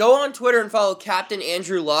 Oh, go on Twitter and follow Captain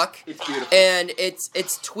Andrew Luck. It's beautiful, and it's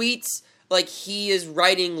tweets. Like, he is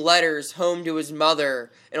writing letters home to his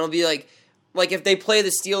mother, and it'll be like if they play the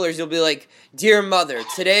Steelers, you'll be like, "Dear Mother,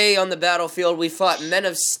 today on the battlefield we fought men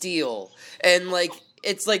of steel," and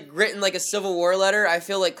it's written like a Civil War letter. I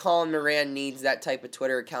feel like Colin Moran needs that type of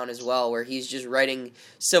Twitter account as well, where he's just writing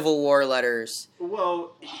Civil War letters.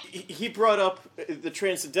 Well, he brought up the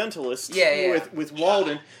Transcendentalist with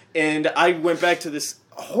Walden, and I went back to this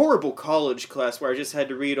horrible college class where I just had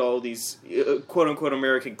to read all these quote-unquote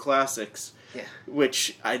American classics,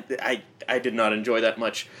 which I did not enjoy that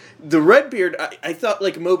much. The Redbeard, I thought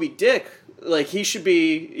Moby Dick, he should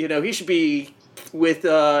be with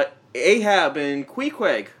Ahab and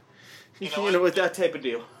Queequeg, with that type of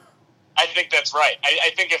deal. I think that's right.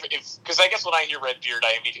 I think if because I guess when I hear Redbeard,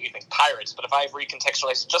 I immediately think pirates, but if I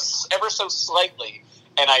recontextualize just ever so slightly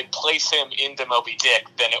and I place him into Moby Dick,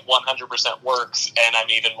 then it 100% works, and I'm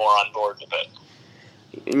even more on board with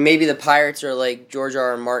it. Maybe the Pirates are like George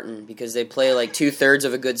R. R. Martin, because they play 2/3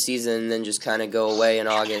 of a good season and then just kind of go away in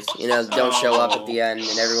August. Don't show up at the end,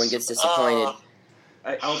 and everyone gets disappointed.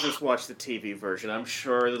 I'll just watch the TV version. I'm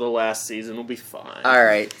sure the last season will be fine. All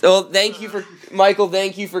right. Well, thank you Michael,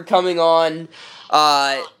 thank you for coming on.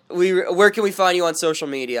 Where can we find you on social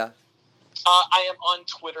media? I am on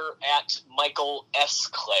Twitter at Michael S.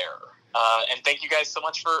 Clare. And thank you guys so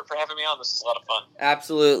much for having me on. This is a lot of fun.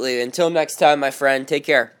 Absolutely. Until next time, my friend, take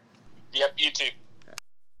care. Yep, you too.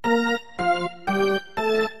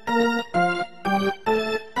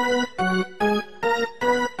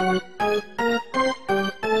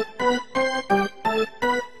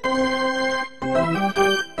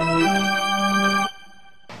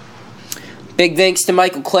 Big thanks to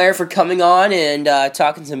Michael Clare for coming on and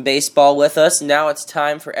talking some baseball with us. Now it's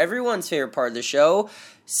time for everyone's favorite part of the show,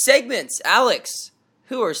 segments. Alex,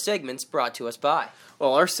 who are segments brought to us by?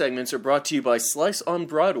 Well, our segments are brought to you by Slice on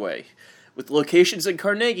Broadway, with locations in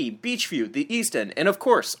Carnegie, Beachview, the East End, and of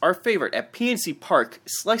course, our favorite at PNC Park.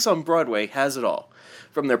 Slice on Broadway has it all.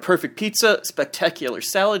 From their perfect pizza, spectacular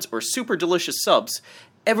salads, or super delicious subs,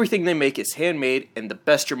 everything they make is handmade and the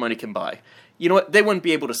best your money can buy. You know what? They wouldn't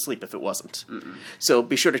be able to sleep if it wasn't. Mm-mm. So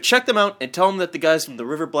be sure to check them out and tell them that the guys from the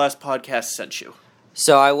River Blast podcast sent you.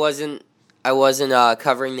 So I wasn't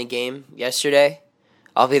covering the game yesterday.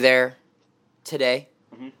 I'll be there today.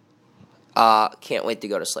 Mm-hmm. Can't wait to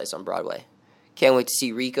go to Slice on Broadway. Can't wait to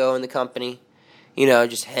see Rico and the company. You know,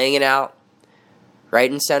 just hanging out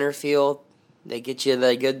right in center field. They get you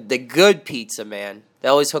the good pizza, man. They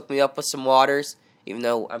always hook me up with some waters, even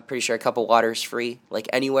though I'm pretty sure a cup of water is free, like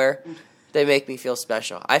anywhere. They make me feel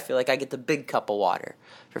special. I feel like I get the big cup of water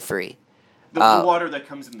for free. The water that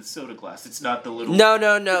comes in the soda glass. It's not the little... No.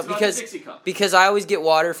 It's not the Dixie cup. Because I always get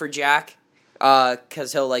water for Jack,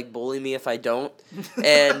 because he'll, bully me if I don't.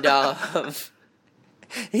 And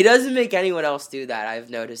he doesn't make anyone else do that, I've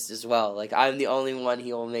noticed as well. I'm the only one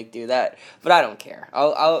he will make do that. But I don't care.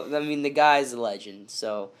 The guy's a legend.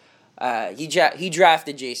 So he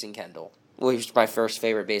drafted Jason Kendall, which is my first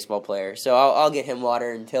favorite baseball player. So I'll get him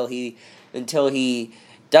water until he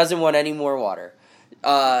doesn't want any more water.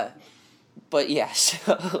 But yes,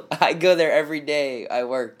 I go there every day. I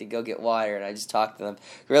work to go get water, and I just talk to them.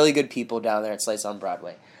 Really good people down there at Slice on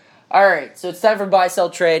Broadway. All right, so it's time for buy, sell,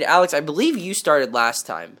 trade. Alex, I believe you started last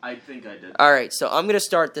time. I think I did. All right, so I'm going to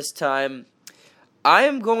start this time. I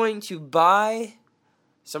am going to buy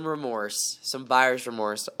some buyer's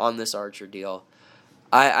remorse on this Archer deal.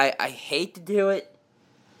 I hate to do it,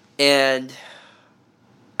 and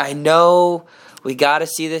I know we got to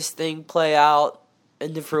see this thing play out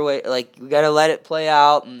in the freeway. We got to let it play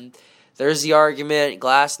out, and there's the argument,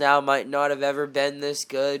 Glass now might not have ever been this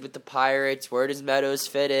good with the Pirates. Where does Meadows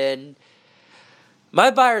fit in?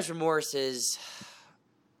 My buyer's remorse is,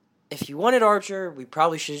 if you wanted Archer, we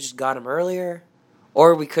probably should have just got him earlier,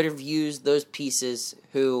 or we could have used those pieces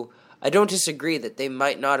who, I don't disagree that they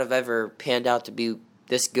might not have ever panned out to be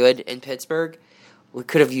this good in Pittsburgh. We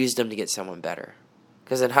could have used them to get someone better.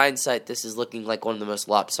 Because in hindsight, this is looking like one of the most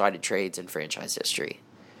lopsided trades in franchise history.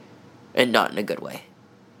 And not in a good way.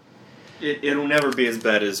 It'll never be as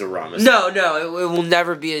bad as Aramis. No, it will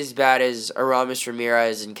never be as bad as Aramis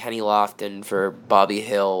Ramirez and Kenny Lofton for Bobby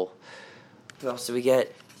Hill. Who else did we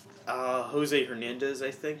get? Jose Hernandez,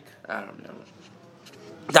 I think. I don't know.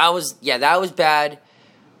 That was bad.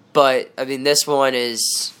 But, this one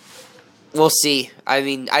is... We'll see. I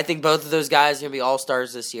think both of those guys are going to be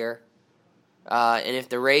all-stars this year. And if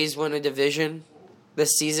the Rays win a division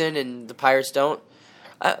this season and the Pirates don't...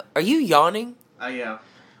 are you yawning? Yeah.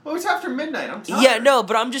 Well, it's after midnight. I'm tired. Yeah, no,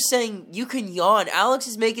 but I'm just saying, you can yawn. Alex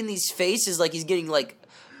is making these faces like he's getting,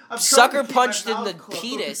 sucker punched in the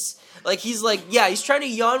penis. He's trying to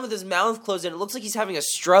yawn with his mouth closed, and it looks like he's having a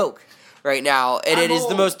stroke right now. And it is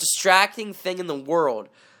the most distracting thing in the world.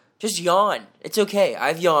 Just yawn. It's okay.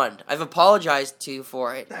 I've yawned. I've apologized to you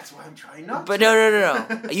for it. That's why I'm trying not to. But no.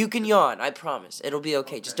 You can yawn. I promise. It'll be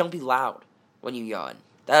okay. Just don't be loud when you yawn.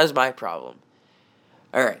 That is my problem.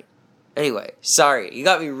 All right. Anyway, sorry. You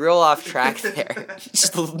got me real off track there.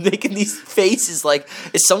 Just making these faces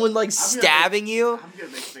is someone stabbing you? I'm going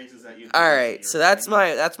to make faces at you. All right. So that's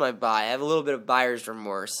my buy. I have a little bit of buyer's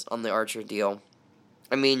remorse on the Archer deal.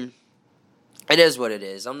 It is what it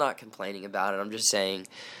is. I'm not complaining about it. I'm just saying...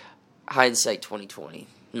 Hindsight 2020,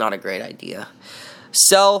 not a great idea.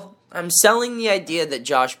 I'm selling the idea that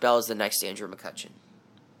Josh Bell is the next Andrew McCutchen.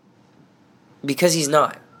 Because he's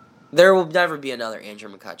not. There will never be another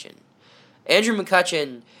Andrew McCutchen. Andrew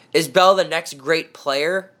McCutchen, is Bell the next great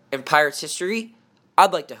player in Pirates history?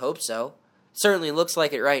 I'd like to hope so. Certainly looks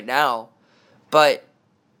like it right now. But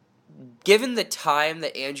given the time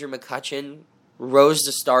that Andrew McCutchen rose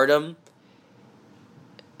to stardom,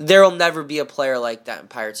 there will never be a player like that in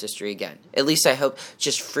Pirates history again. At least I hope.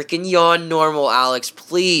 Just freaking yawn normal, Alex.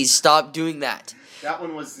 Please stop doing that. That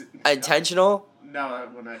one was... Intentional? No,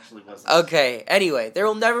 that one actually wasn't. Okay, anyway, there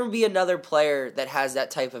will never be another player that has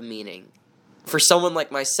that type of meaning. For someone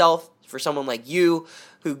like myself, for someone like you,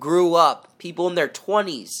 who grew up, people in their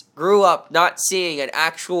 20s, grew up not seeing an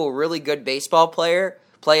actual really good baseball player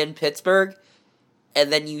play in Pittsburgh,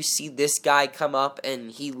 and then you see this guy come up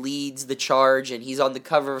and he leads the charge and he's on the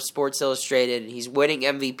cover of Sports Illustrated and he's winning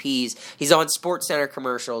MVPs. He's on SportsCenter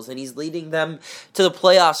commercials and he's leading them to the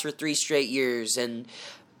playoffs for 3 straight years. And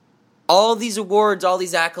all these awards, all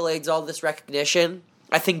these accolades, all this recognition,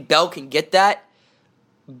 I think Bell can get that,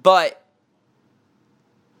 but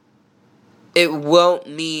it won't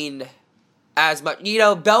mean as much. You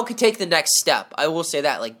know, Bell could take the next step. I will say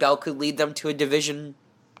that. Like, Bell could lead them to a division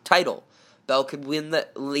title. Bell could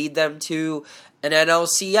lead them to an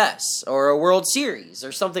NLCS or a World Series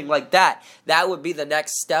or something like that. That would be the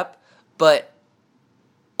next step. But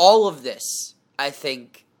all of this, I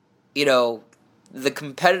think, you know, the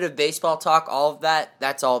competitive baseball talk, all of that,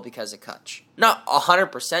 that's all because of Kutch. Not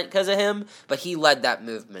 100% because of him, but he led that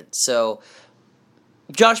movement. So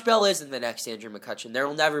Josh Bell isn't the next Andrew McCutchen. There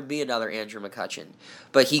will never be another Andrew McCutchen.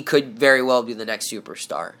 But he could very well be the next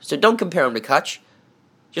superstar. So don't compare him to Kutch.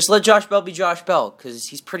 Just let Josh Bell be Josh Bell, because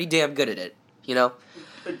he's pretty damn good at it, you know?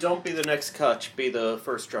 But don't be the next Kutch, be the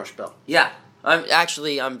first Josh Bell. Yeah.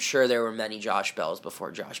 I'm sure there were many Josh Bells before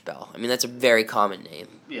Josh Bell. I mean, that's a very common name.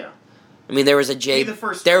 Yeah. I mean, there was a J. Be the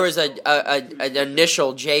first There was an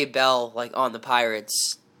initial J Bell, like, on the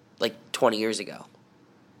Pirates, like, 20 years ago.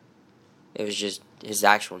 It was just, his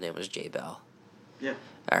actual name was J Bell. Yeah.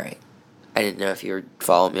 All right. I didn't know if you were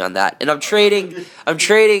following me on that. And I'm trading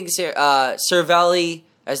Cervelli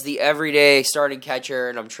as the everyday starting catcher,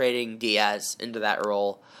 and I'm trading Diaz into that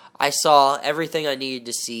role. I saw everything I needed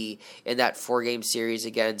to see in that 4-game series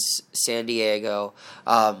against San Diego.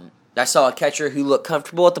 I saw a catcher who looked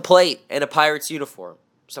comfortable at the plate in a Pirates uniform,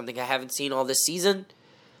 something I haven't seen all this season.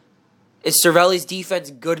 Is Cervelli's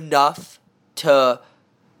defense good enough to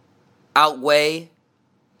outweigh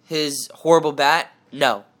his horrible bat?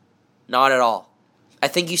 No, not at all. I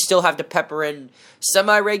think you still have to pepper in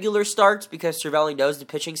semi-regular starts because Cervelli knows the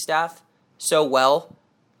pitching staff so well.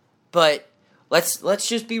 But let's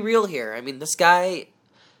just be real here. I mean, this guy,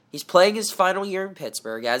 he's playing his final year in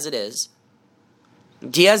Pittsburgh, as it is.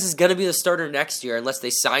 Diaz is going to be the starter next year unless they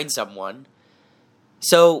sign someone.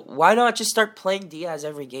 So why not just start playing Diaz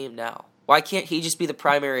every game now? Why can't he just be the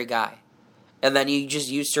primary guy? And then you just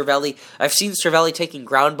use Cervelli. I've seen Cervelli taking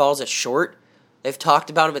ground balls at short. They've talked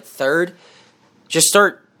about him at third. Just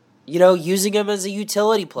start, using him as a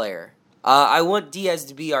utility player. I want Diaz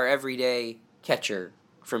to be our everyday catcher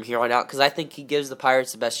from here on out because I think he gives the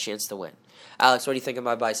Pirates the best chance to win. Alex, what do you think of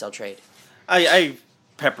my buy-sell trade? I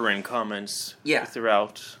pepper in comments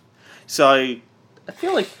throughout. So I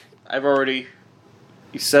feel like I've already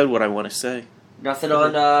said what I want to say. Nothing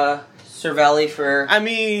on Cervelli for...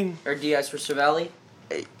 or Diaz for Cervelli?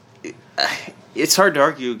 It's hard to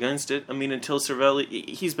argue against it. I mean, until Cervelli...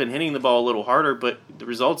 He's been hitting the ball a little harder, but the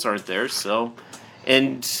results aren't there, so...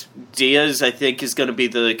 And Diaz, I think, is going to be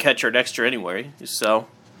the catcher next year anyway, so...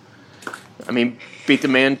 I mean, beat the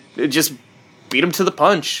man... Just beat him to the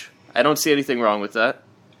punch. I don't see anything wrong with that.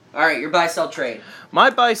 All right, your buy-sell trade. My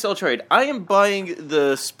buy-sell trade. I am buying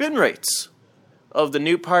the spin rates of the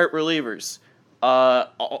new Pirate relievers. Over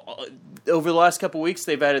the last couple weeks,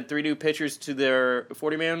 they've added 3 new pitchers to their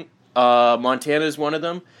 40-man. Montana is one of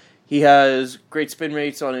them. He has great spin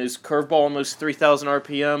rates on his curveball, almost 3,000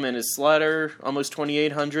 RPM, and his slider, almost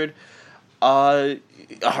 2,800.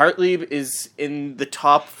 Hartlieb is in the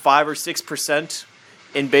top 5 or 6%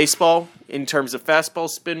 in baseball in terms of fastball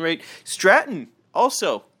spin rate. Stratton,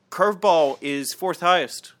 also, curveball is 4th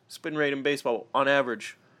highest spin rate in baseball on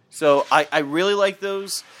average. So I really like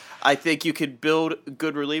those. I think you could build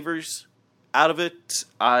good relievers out of it.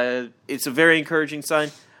 It's a very encouraging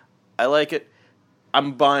sign. I like it.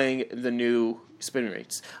 I'm buying the new spin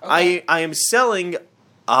rates. Okay. I am selling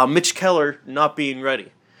Mitch Keller not being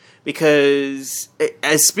ready. Because,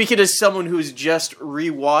 speaking as someone who's just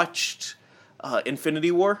rewatched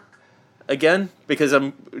Infinity War again, because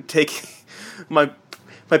I'm taking...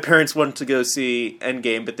 My parents wanted to go see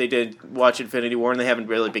Endgame, but they did watch Infinity War, and they haven't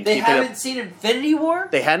really been keeping up. They haven't seen Infinity War?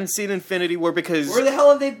 They hadn't seen Infinity War because... Where the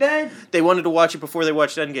hell have they been? They wanted to watch it before they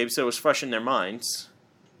watched Endgame, so it was fresh in their minds.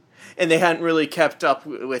 And they hadn't really kept up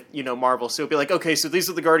with Marvel, so it'd be like, okay, so these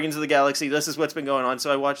are the Guardians of the Galaxy, this is what's been going on, so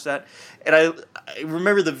I watched that. And I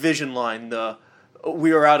remember the Vision line,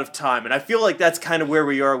 we are out of time, and I feel like that's kind of where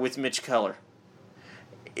we are with Mitch Keller.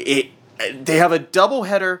 They have a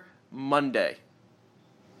doubleheader Monday.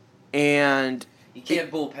 And You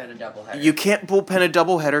can't bullpen a doubleheader. You can't bullpen a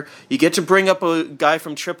doubleheader. You get to bring up a guy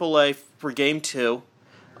from AAA for Game 2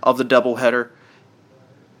 of the doubleheader.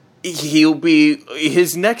 He'll be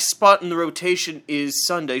his next spot in the rotation is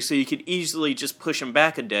Sunday, so you could easily just push him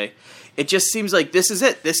back a day. It just seems like this is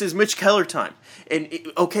it. This is Mitch Keller time. And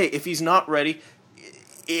okay, if he's not ready,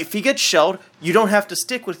 if he gets shelled, you don't have to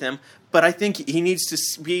stick with him. But I think he needs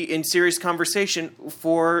to be in serious conversation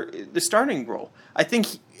for the starting role.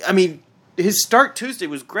 His start Tuesday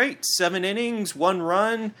was great. 7 innings, 1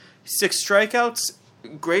 run, 6 strikeouts.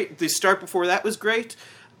 Great. The start before that was great.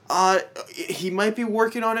 He might be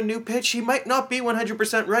working on a new pitch. He might not be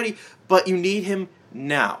 100% ready, but you need him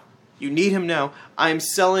now. You need him now. I'm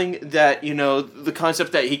selling that, the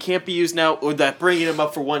concept that he can't be used now or that bringing him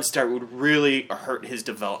up for one start would really hurt his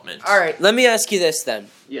development. All right, let me ask you this then.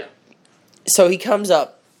 Yeah. So he comes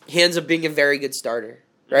up, he ends up being a very good starter,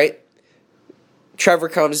 right? Trevor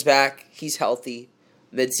comes back, he's healthy,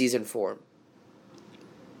 mid-season form.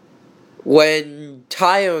 When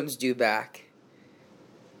Tyone's due back,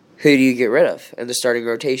 who do you get rid of in the starting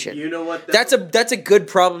rotation? You know what? That's a good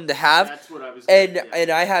problem to have. That's what I was and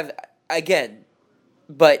I have, again,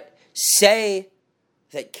 but say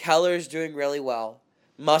that Keller's doing really well,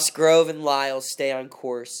 Musgrove and Lyles stay on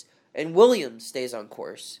course, and Williams stays on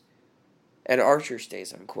course, and Archer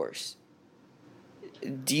stays on course.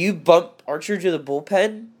 Do you bump Archer to the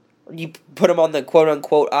bullpen? Or do you put him on the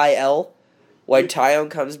quote-unquote IL when Tyone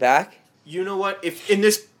comes back? You know what? If in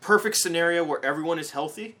this perfect scenario where everyone is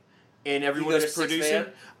healthy and everyone is producing,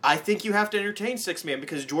 I think you have to entertain 6-man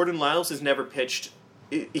because Jordan Lyles has never pitched.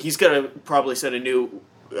 He's going to probably set a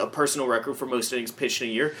personal record for most innings pitched in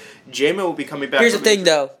a year. J-Mo will be coming back. Here's the thing,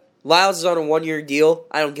 though. Lyles is on a 1-year deal.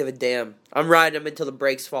 I don't give a damn. I'm riding him until the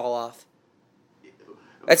brakes fall off.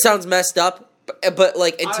 That sounds messed up, but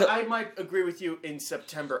like until I might agree with you in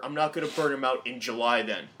September. I'm not going to burn him out in July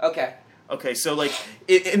then. Okay, so like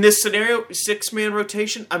in this scenario, 6-man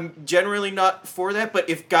rotation, I'm generally not for that. But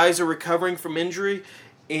if guys are recovering from injury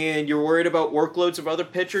and you're worried about workloads of other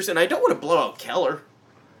pitchers, and I don't want to blow out Keller,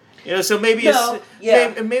 so maybe a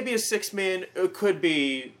 6-man could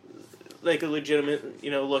be like a legitimate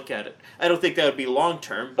look at it. I don't think that would be long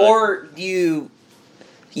term. Or do you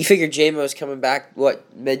figure J-Mo's coming back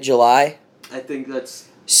mid-July? I think that's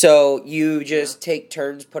so you just take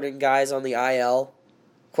turns putting guys on the IL.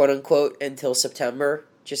 Quote unquote until September,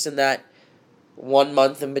 just in that 1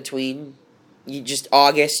 month in between.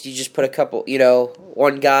 August, you just put a couple,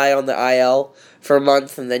 one guy on the IL for a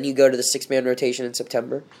month, and then you go to the 6-man rotation in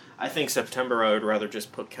September. I think September I would rather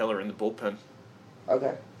just put Keller in the bullpen.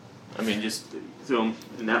 Okay. Just throw him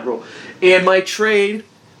in that role. And my trade,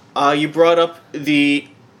 you brought up the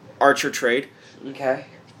Archer trade. Okay.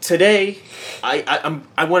 Today, I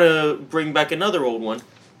want to bring back another old one,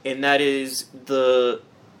 and that is the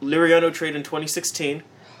Liriano trade in 2016,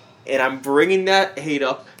 and I'm bringing that hate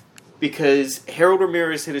up because Harold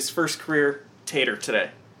Ramirez hit his first career tater today.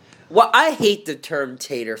 Well, I hate the term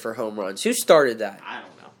tater for home runs. Who started that? I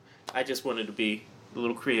don't know. I just wanted to be a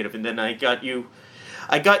little creative, and then I got you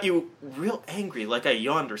real angry, like I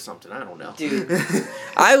yawned or something. I don't know. Dude,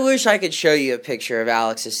 I wish I could show you a picture of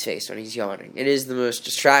Alex's face when he's yawning. It is the most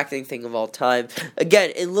distracting thing of all time.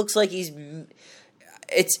 Again, it looks like he's...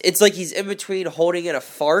 It's like he's in between holding in a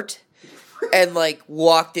fart and like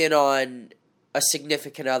walked in on a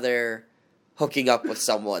significant other hooking up with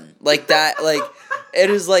someone. Like that, like it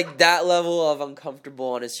is like that level of uncomfortable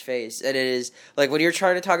on his face. And it is like when you're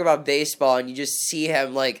trying to talk about baseball and you just see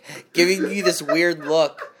him like giving you this weird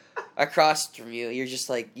look across from you, you're just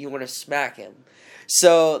like, you want to smack him.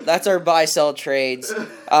 So that's our buy-sell trades.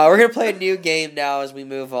 We're going to play a new game now as we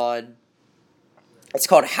move on. It's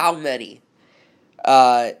called How Many?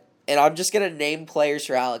 And I'm just going to name players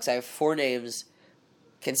for Alex. I have 4 names.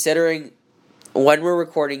 Considering when we're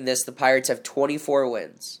recording this, the Pirates have 24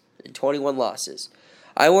 wins and 21 losses.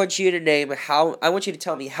 I want you to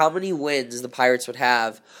tell me how many wins the Pirates would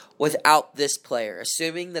have without this player,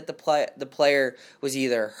 assuming that the player was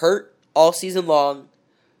either hurt all season long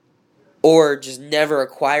or just never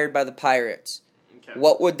acquired by the Pirates. Okay.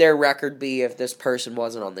 What would their record be if this person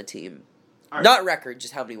wasn't on the team? Right. Not record,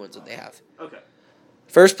 just how many wins would they have? Okay.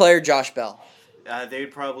 First player, Josh Bell.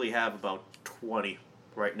 They'd probably have about 20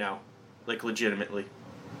 right now, like legitimately.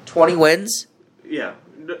 20 wins? Yeah,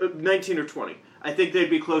 19 or 20. I think they'd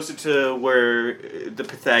be closer to where the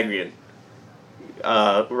Pythagorean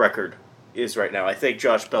record is right now. I think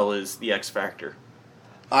Josh Bell is the X factor.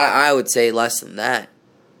 I would say less than that.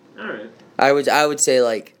 All right. I would say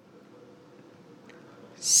like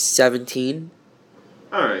 17.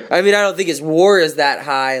 All right. I mean, I don't think his WAR is that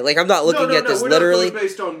high. Like, I'm not looking at this we're literally, not going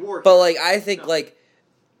based on WAR. but like, I think No. like,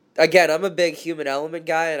 again, I'm a big human element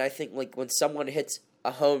guy, and I think like when someone hits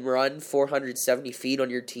a home run 470 feet on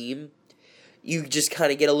your team, you just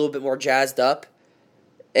kind of get a little bit more jazzed up,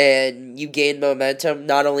 and you gain momentum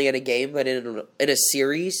not only in a game but in a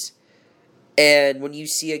series. And when you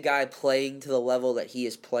see a guy playing to the level that he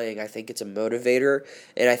is playing, I think it's a motivator.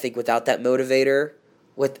 And I think without that motivator,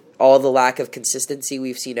 with all the lack of consistency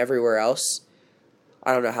we've seen everywhere else,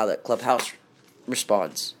 I don't know how that clubhouse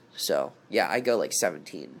responds. So, yeah, I go like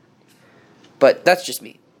 17. But that's just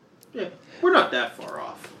me. Yeah, we're not that far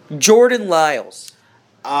off. Jordan Lyles.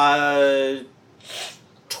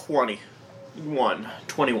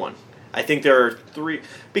 21. I think there are 3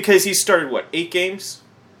 because he started 8 games,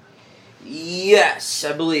 Yes,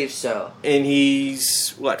 I believe so. and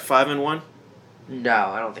he's 5-1. No,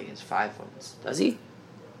 I don't think it's 5 wins. Does he?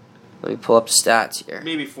 Let me pull up the stats here.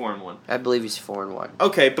 Maybe 4-1. I believe he's 4-1.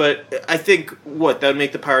 Okay, but I think that would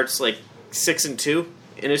make the Pirates 6-2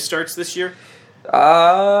 in his starts this year. They've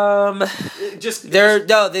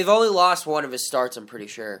only lost one of his starts. I'm pretty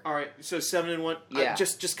sure. All right, so 7-1. Yeah.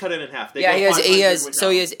 Just cut it in half. They Yeah, go he has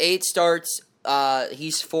 500 without- 8 starts.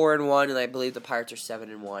 He's 4-1, and I believe the Pirates are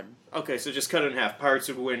 7-1. Okay, so just cut it in half. Pirates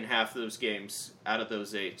would win half those games out of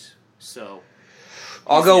those 8. So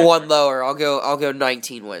I'll go one lower. I'll go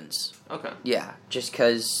 19 wins. okay. Yeah, just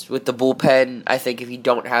because with the bullpen, I think if you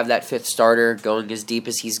don't have that 5th starter going as deep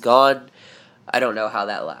as he's gone, I don't know how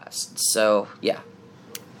that lasts. So yeah,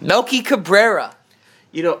 Melky Cabrera.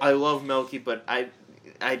 I love Melky, but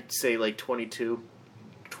I'd say 22,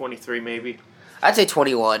 23 maybe. I'd say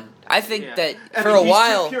 21. I think that I for mean, a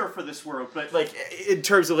while. he's too pure for this world, but in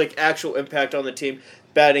terms of actual impact on the team,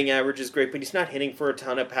 batting average is great, but he's not hitting for a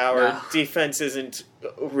ton of power. No. Defense isn't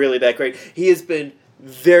really that great. He has been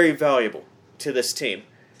very valuable to this team,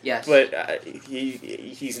 Yes, but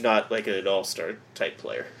he's not an all-star type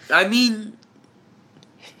player. I mean,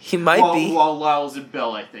 he might be. While Lyles and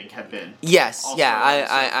Bell, I think, have been. Yes, Also yeah, on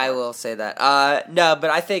so I far. will say that. No, but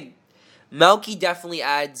I think Melky definitely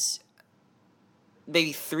adds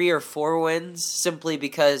maybe 3 or 4 wins simply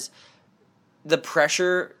because the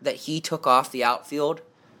pressure that he took off the outfield.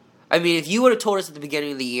 I mean, if you would have told us at the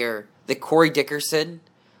beginning of the year that Corey Dickerson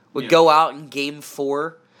would go out in Game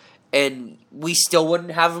 4 and we still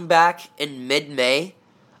wouldn't have him back in mid-May,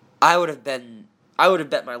 I would have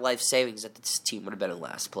bet my life savings that this team would have been in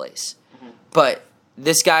last place. Mm-hmm. But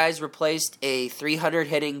this guy's replaced a 300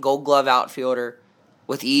 hitting Gold Glove outfielder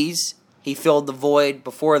with ease. He filled the void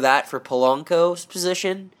before that for Polanco's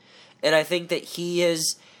position, and I think that he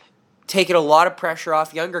has taken a lot of pressure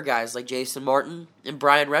off younger guys like Jason Martin and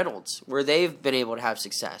Brian Reynolds, where they've been able to have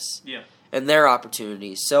success and their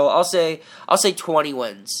opportunities. So I'll say 20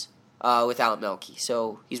 wins without Melky.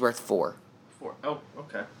 So he's worth 4. 4. Oh,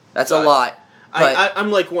 okay. That's a lot. But,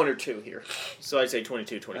 I'm 1 or 2 here, so I'd say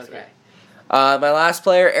 22, 23. okay. My last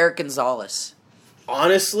player, Eric Gonzalez.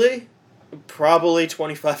 Honestly, probably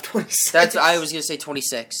 25, 26. I was gonna say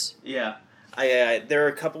 26. Yeah. There are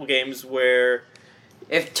a couple games where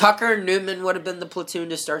If Tucker and Newman would have been the platoon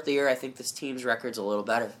to start the year, I think this team's record's a little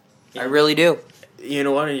better. Yeah. I really do. you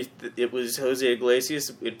know what, it was Jose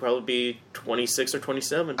Iglesias, it'd probably be 26 or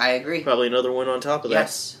 27. I agree. Probably another one on top of that.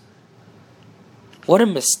 Yes. What a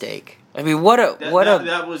mistake. I mean,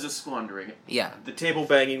 That was a squandering. Yeah. The table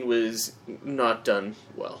banging was not done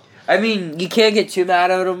well. I mean, you can't get too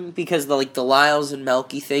mad at him because the Lyles and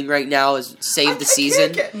Melky thing right now is saved the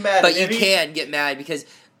season. Can't get mad But at you him. can get mad because He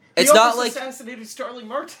it's not almost like assassinated Starling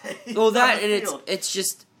Marte. well that on and the field.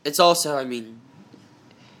 it's also, I mean,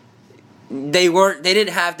 they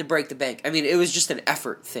didn't have to break the bank. I mean, it was just an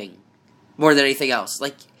effort thing more than anything else.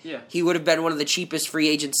 He would have been one of the cheapest free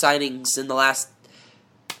agent signings in the last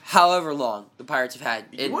however long the Pirates have had.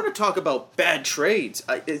 You want to talk about bad trades?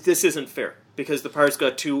 This isn't fair because the Pirates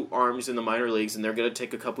got 2 arms in the minor leagues and they're going to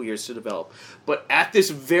take a couple years to develop. But at this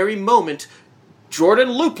very moment, Jordan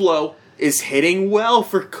Luplow is hitting well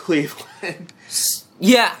for Cleveland.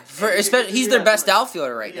 Yeah, especially he's their best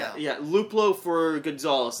outfielder right now. Yeah, Luplow for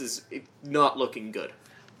Gonzalez is not looking good.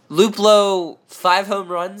 Luplow, 5 home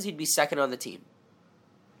runs, he'd be second on the team.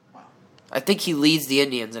 Wow. I think he leads the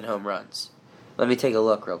Indians in home runs. Let me take a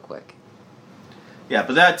look real quick. Yeah,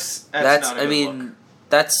 but that's not a I good mean, look.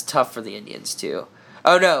 that's tough for the Indians too.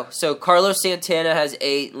 Oh no, so Carlos Santana has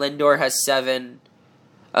 8, Lindor has 7.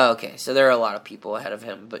 Oh, okay, so there are a lot of people ahead of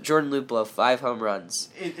him, but Jordan Luplow, 5 home runs.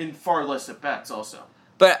 In far less at bats also.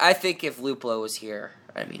 But I think if Luplow was here,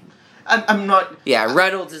 I mean, I'm not. yeah,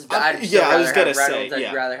 Reynolds is bad. I was gonna say, I'd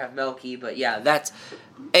yeah. rather have Melky, but yeah, that's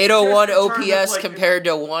 801 Just in terms of, OPS compared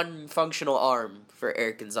to 1 functional arm for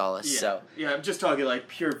Eric Gonzalez. So yeah, I'm just talking like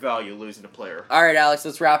pure value losing a player. all right, Alex,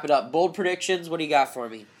 let's wrap it up. Bold predictions. What do you got for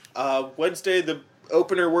me? Wednesday, the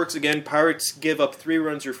opener works again. Pirates give up 3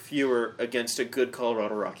 runs or fewer against a good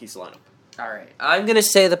Colorado Rockies lineup. All right, I'm gonna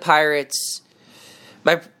say the Pirates.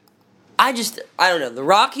 I don't know. The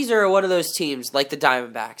Rockies are one of those teams like the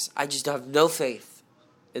Diamondbacks. I just have no faith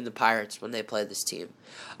in the Pirates when they play this team.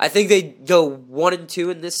 I think they go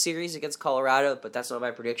 1-2 in this series against Colorado, but that's not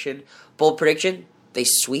my prediction. Bold prediction: they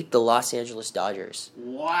sweep the Los Angeles Dodgers.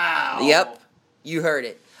 Wow. Yep, you heard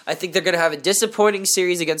it. I think they're gonna have a disappointing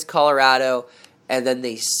series against Colorado, and then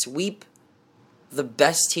they sweep the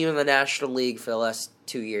best team in the National League for the last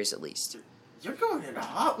 2 years at least. You're going in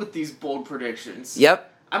hot with these bold predictions. Yep.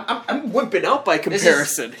 I'm wimping out by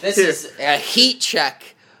comparison. This is a heat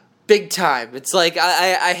check. Big time. It's like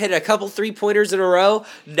I hit a couple 3-pointers in a row.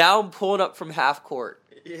 Now I'm pulling up from half court.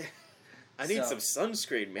 Yeah. I need some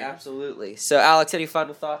sunscreen, man. Absolutely. So, Alex, any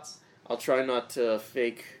final thoughts? I'll try not to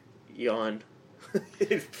fake yawn.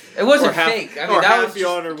 It wasn't half, fake. I or mean, that half was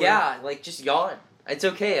yawn just, or yeah, like just yawn. It's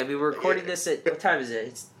okay. I mean, we're recording this at, what time is it?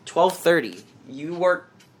 It's 12:30. You work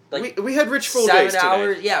like we had rich full 7 days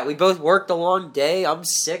hours. today. Yeah, we both worked a long day. I'm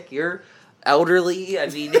sick. You're elderly. I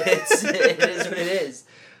mean, it is what it is.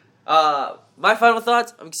 My final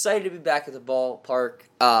thoughts, I'm excited to be back at the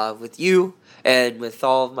ballpark with you and with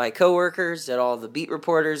all of my coworkers and all the beat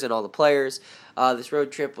reporters and all the players. This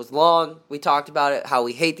road trip was long. We talked about it, how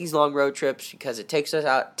we hate these long road trips because it takes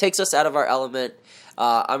us out of our element.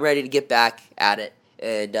 I'm ready to get back at it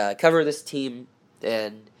and cover this team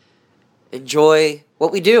and enjoy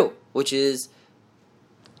what we do, which is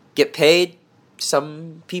get paid.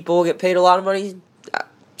 Some people get paid a lot of money.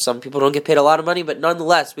 Some people don't get paid a lot of money, but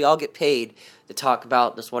nonetheless, we all get paid to talk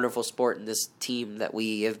about this wonderful sport and this team that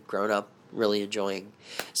we have grown up really enjoying.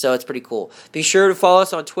 So it's pretty cool. Be sure to follow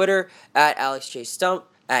us on Twitter at AlexJStump,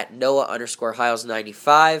 at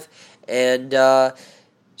Noah_Hiles95, and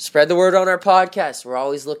spread the word on our podcast. We're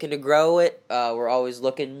always looking to grow it. We're always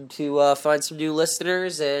looking to find some new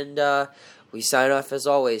listeners, and we sign off as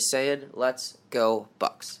always saying, let's go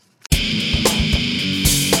Bucks.